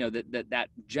protection, that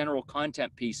general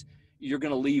content piece. You're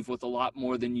going to leave with a lot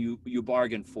more than you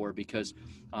bargained for, because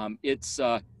it's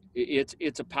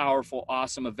it's a powerful,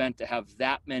 awesome event to have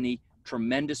that many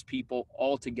tremendous people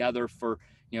all together for,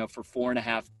 for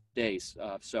 4.5 days.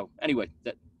 So anyway,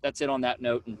 that's it on that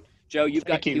note. And Joe, you've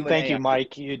got Q&A. Thank you,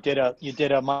 Mike. You did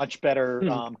a much better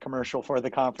commercial for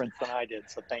the conference than I did.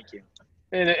 So thank you.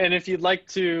 And if you'd like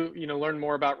to, learn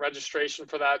more about registration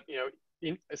for that,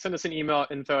 send us an email,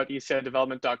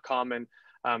 info@ecidevelopment.com, and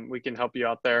we can help you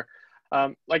out there.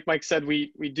 Like Mike said,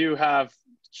 we do have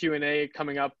Q&A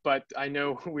coming up, but I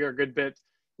know we are a good bit,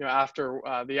 after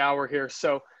the hour here.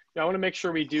 So I want to make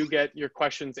sure we do get your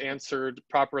questions answered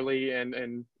properly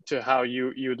and to how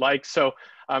you'd like. So,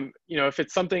 if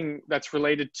it's something that's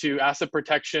related to asset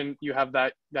protection, you have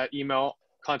that email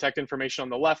contact information on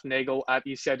the left,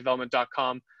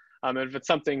 Nagel@ecidevelopment.com. And if it's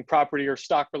something property or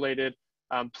stock related,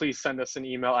 please send us an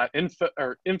email at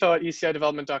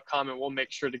info@ecidevelopment.com, and we'll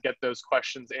make sure to get those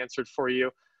questions answered for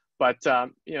you. But,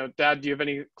 Dad, do you have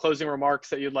any closing remarks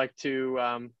that you'd like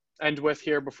to end with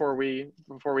here before we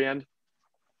end?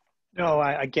 No,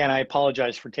 I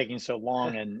apologize for taking so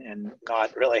long and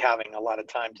not really having a lot of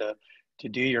time to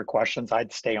do your questions.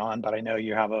 I'd stay on, but I know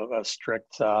you have a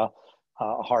strict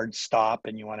hard stop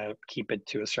and you want to keep it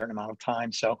to a certain amount of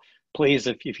time. So please,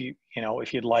 if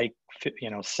you'd like,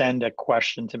 send a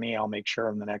question to me. I'll make sure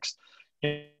in the next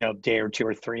day or 2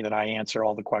 or 3 that I answer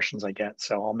all the questions I get.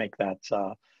 So I'll make that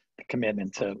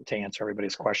commitment to answer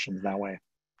everybody's questions that way.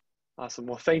 Awesome.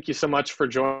 Well, thank you so much for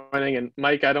joining. And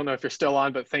Mike, I don't know if you're still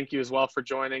on, but thank you as well for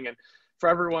joining. And for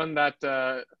everyone that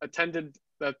attended,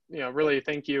 that really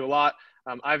thank you a lot.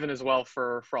 Ivan as well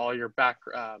for all your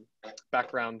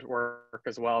background work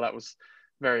as well. That was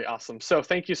very awesome. So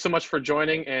thank you so much for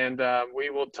joining, and we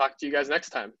will talk to you guys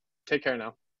next time. Take care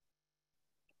now.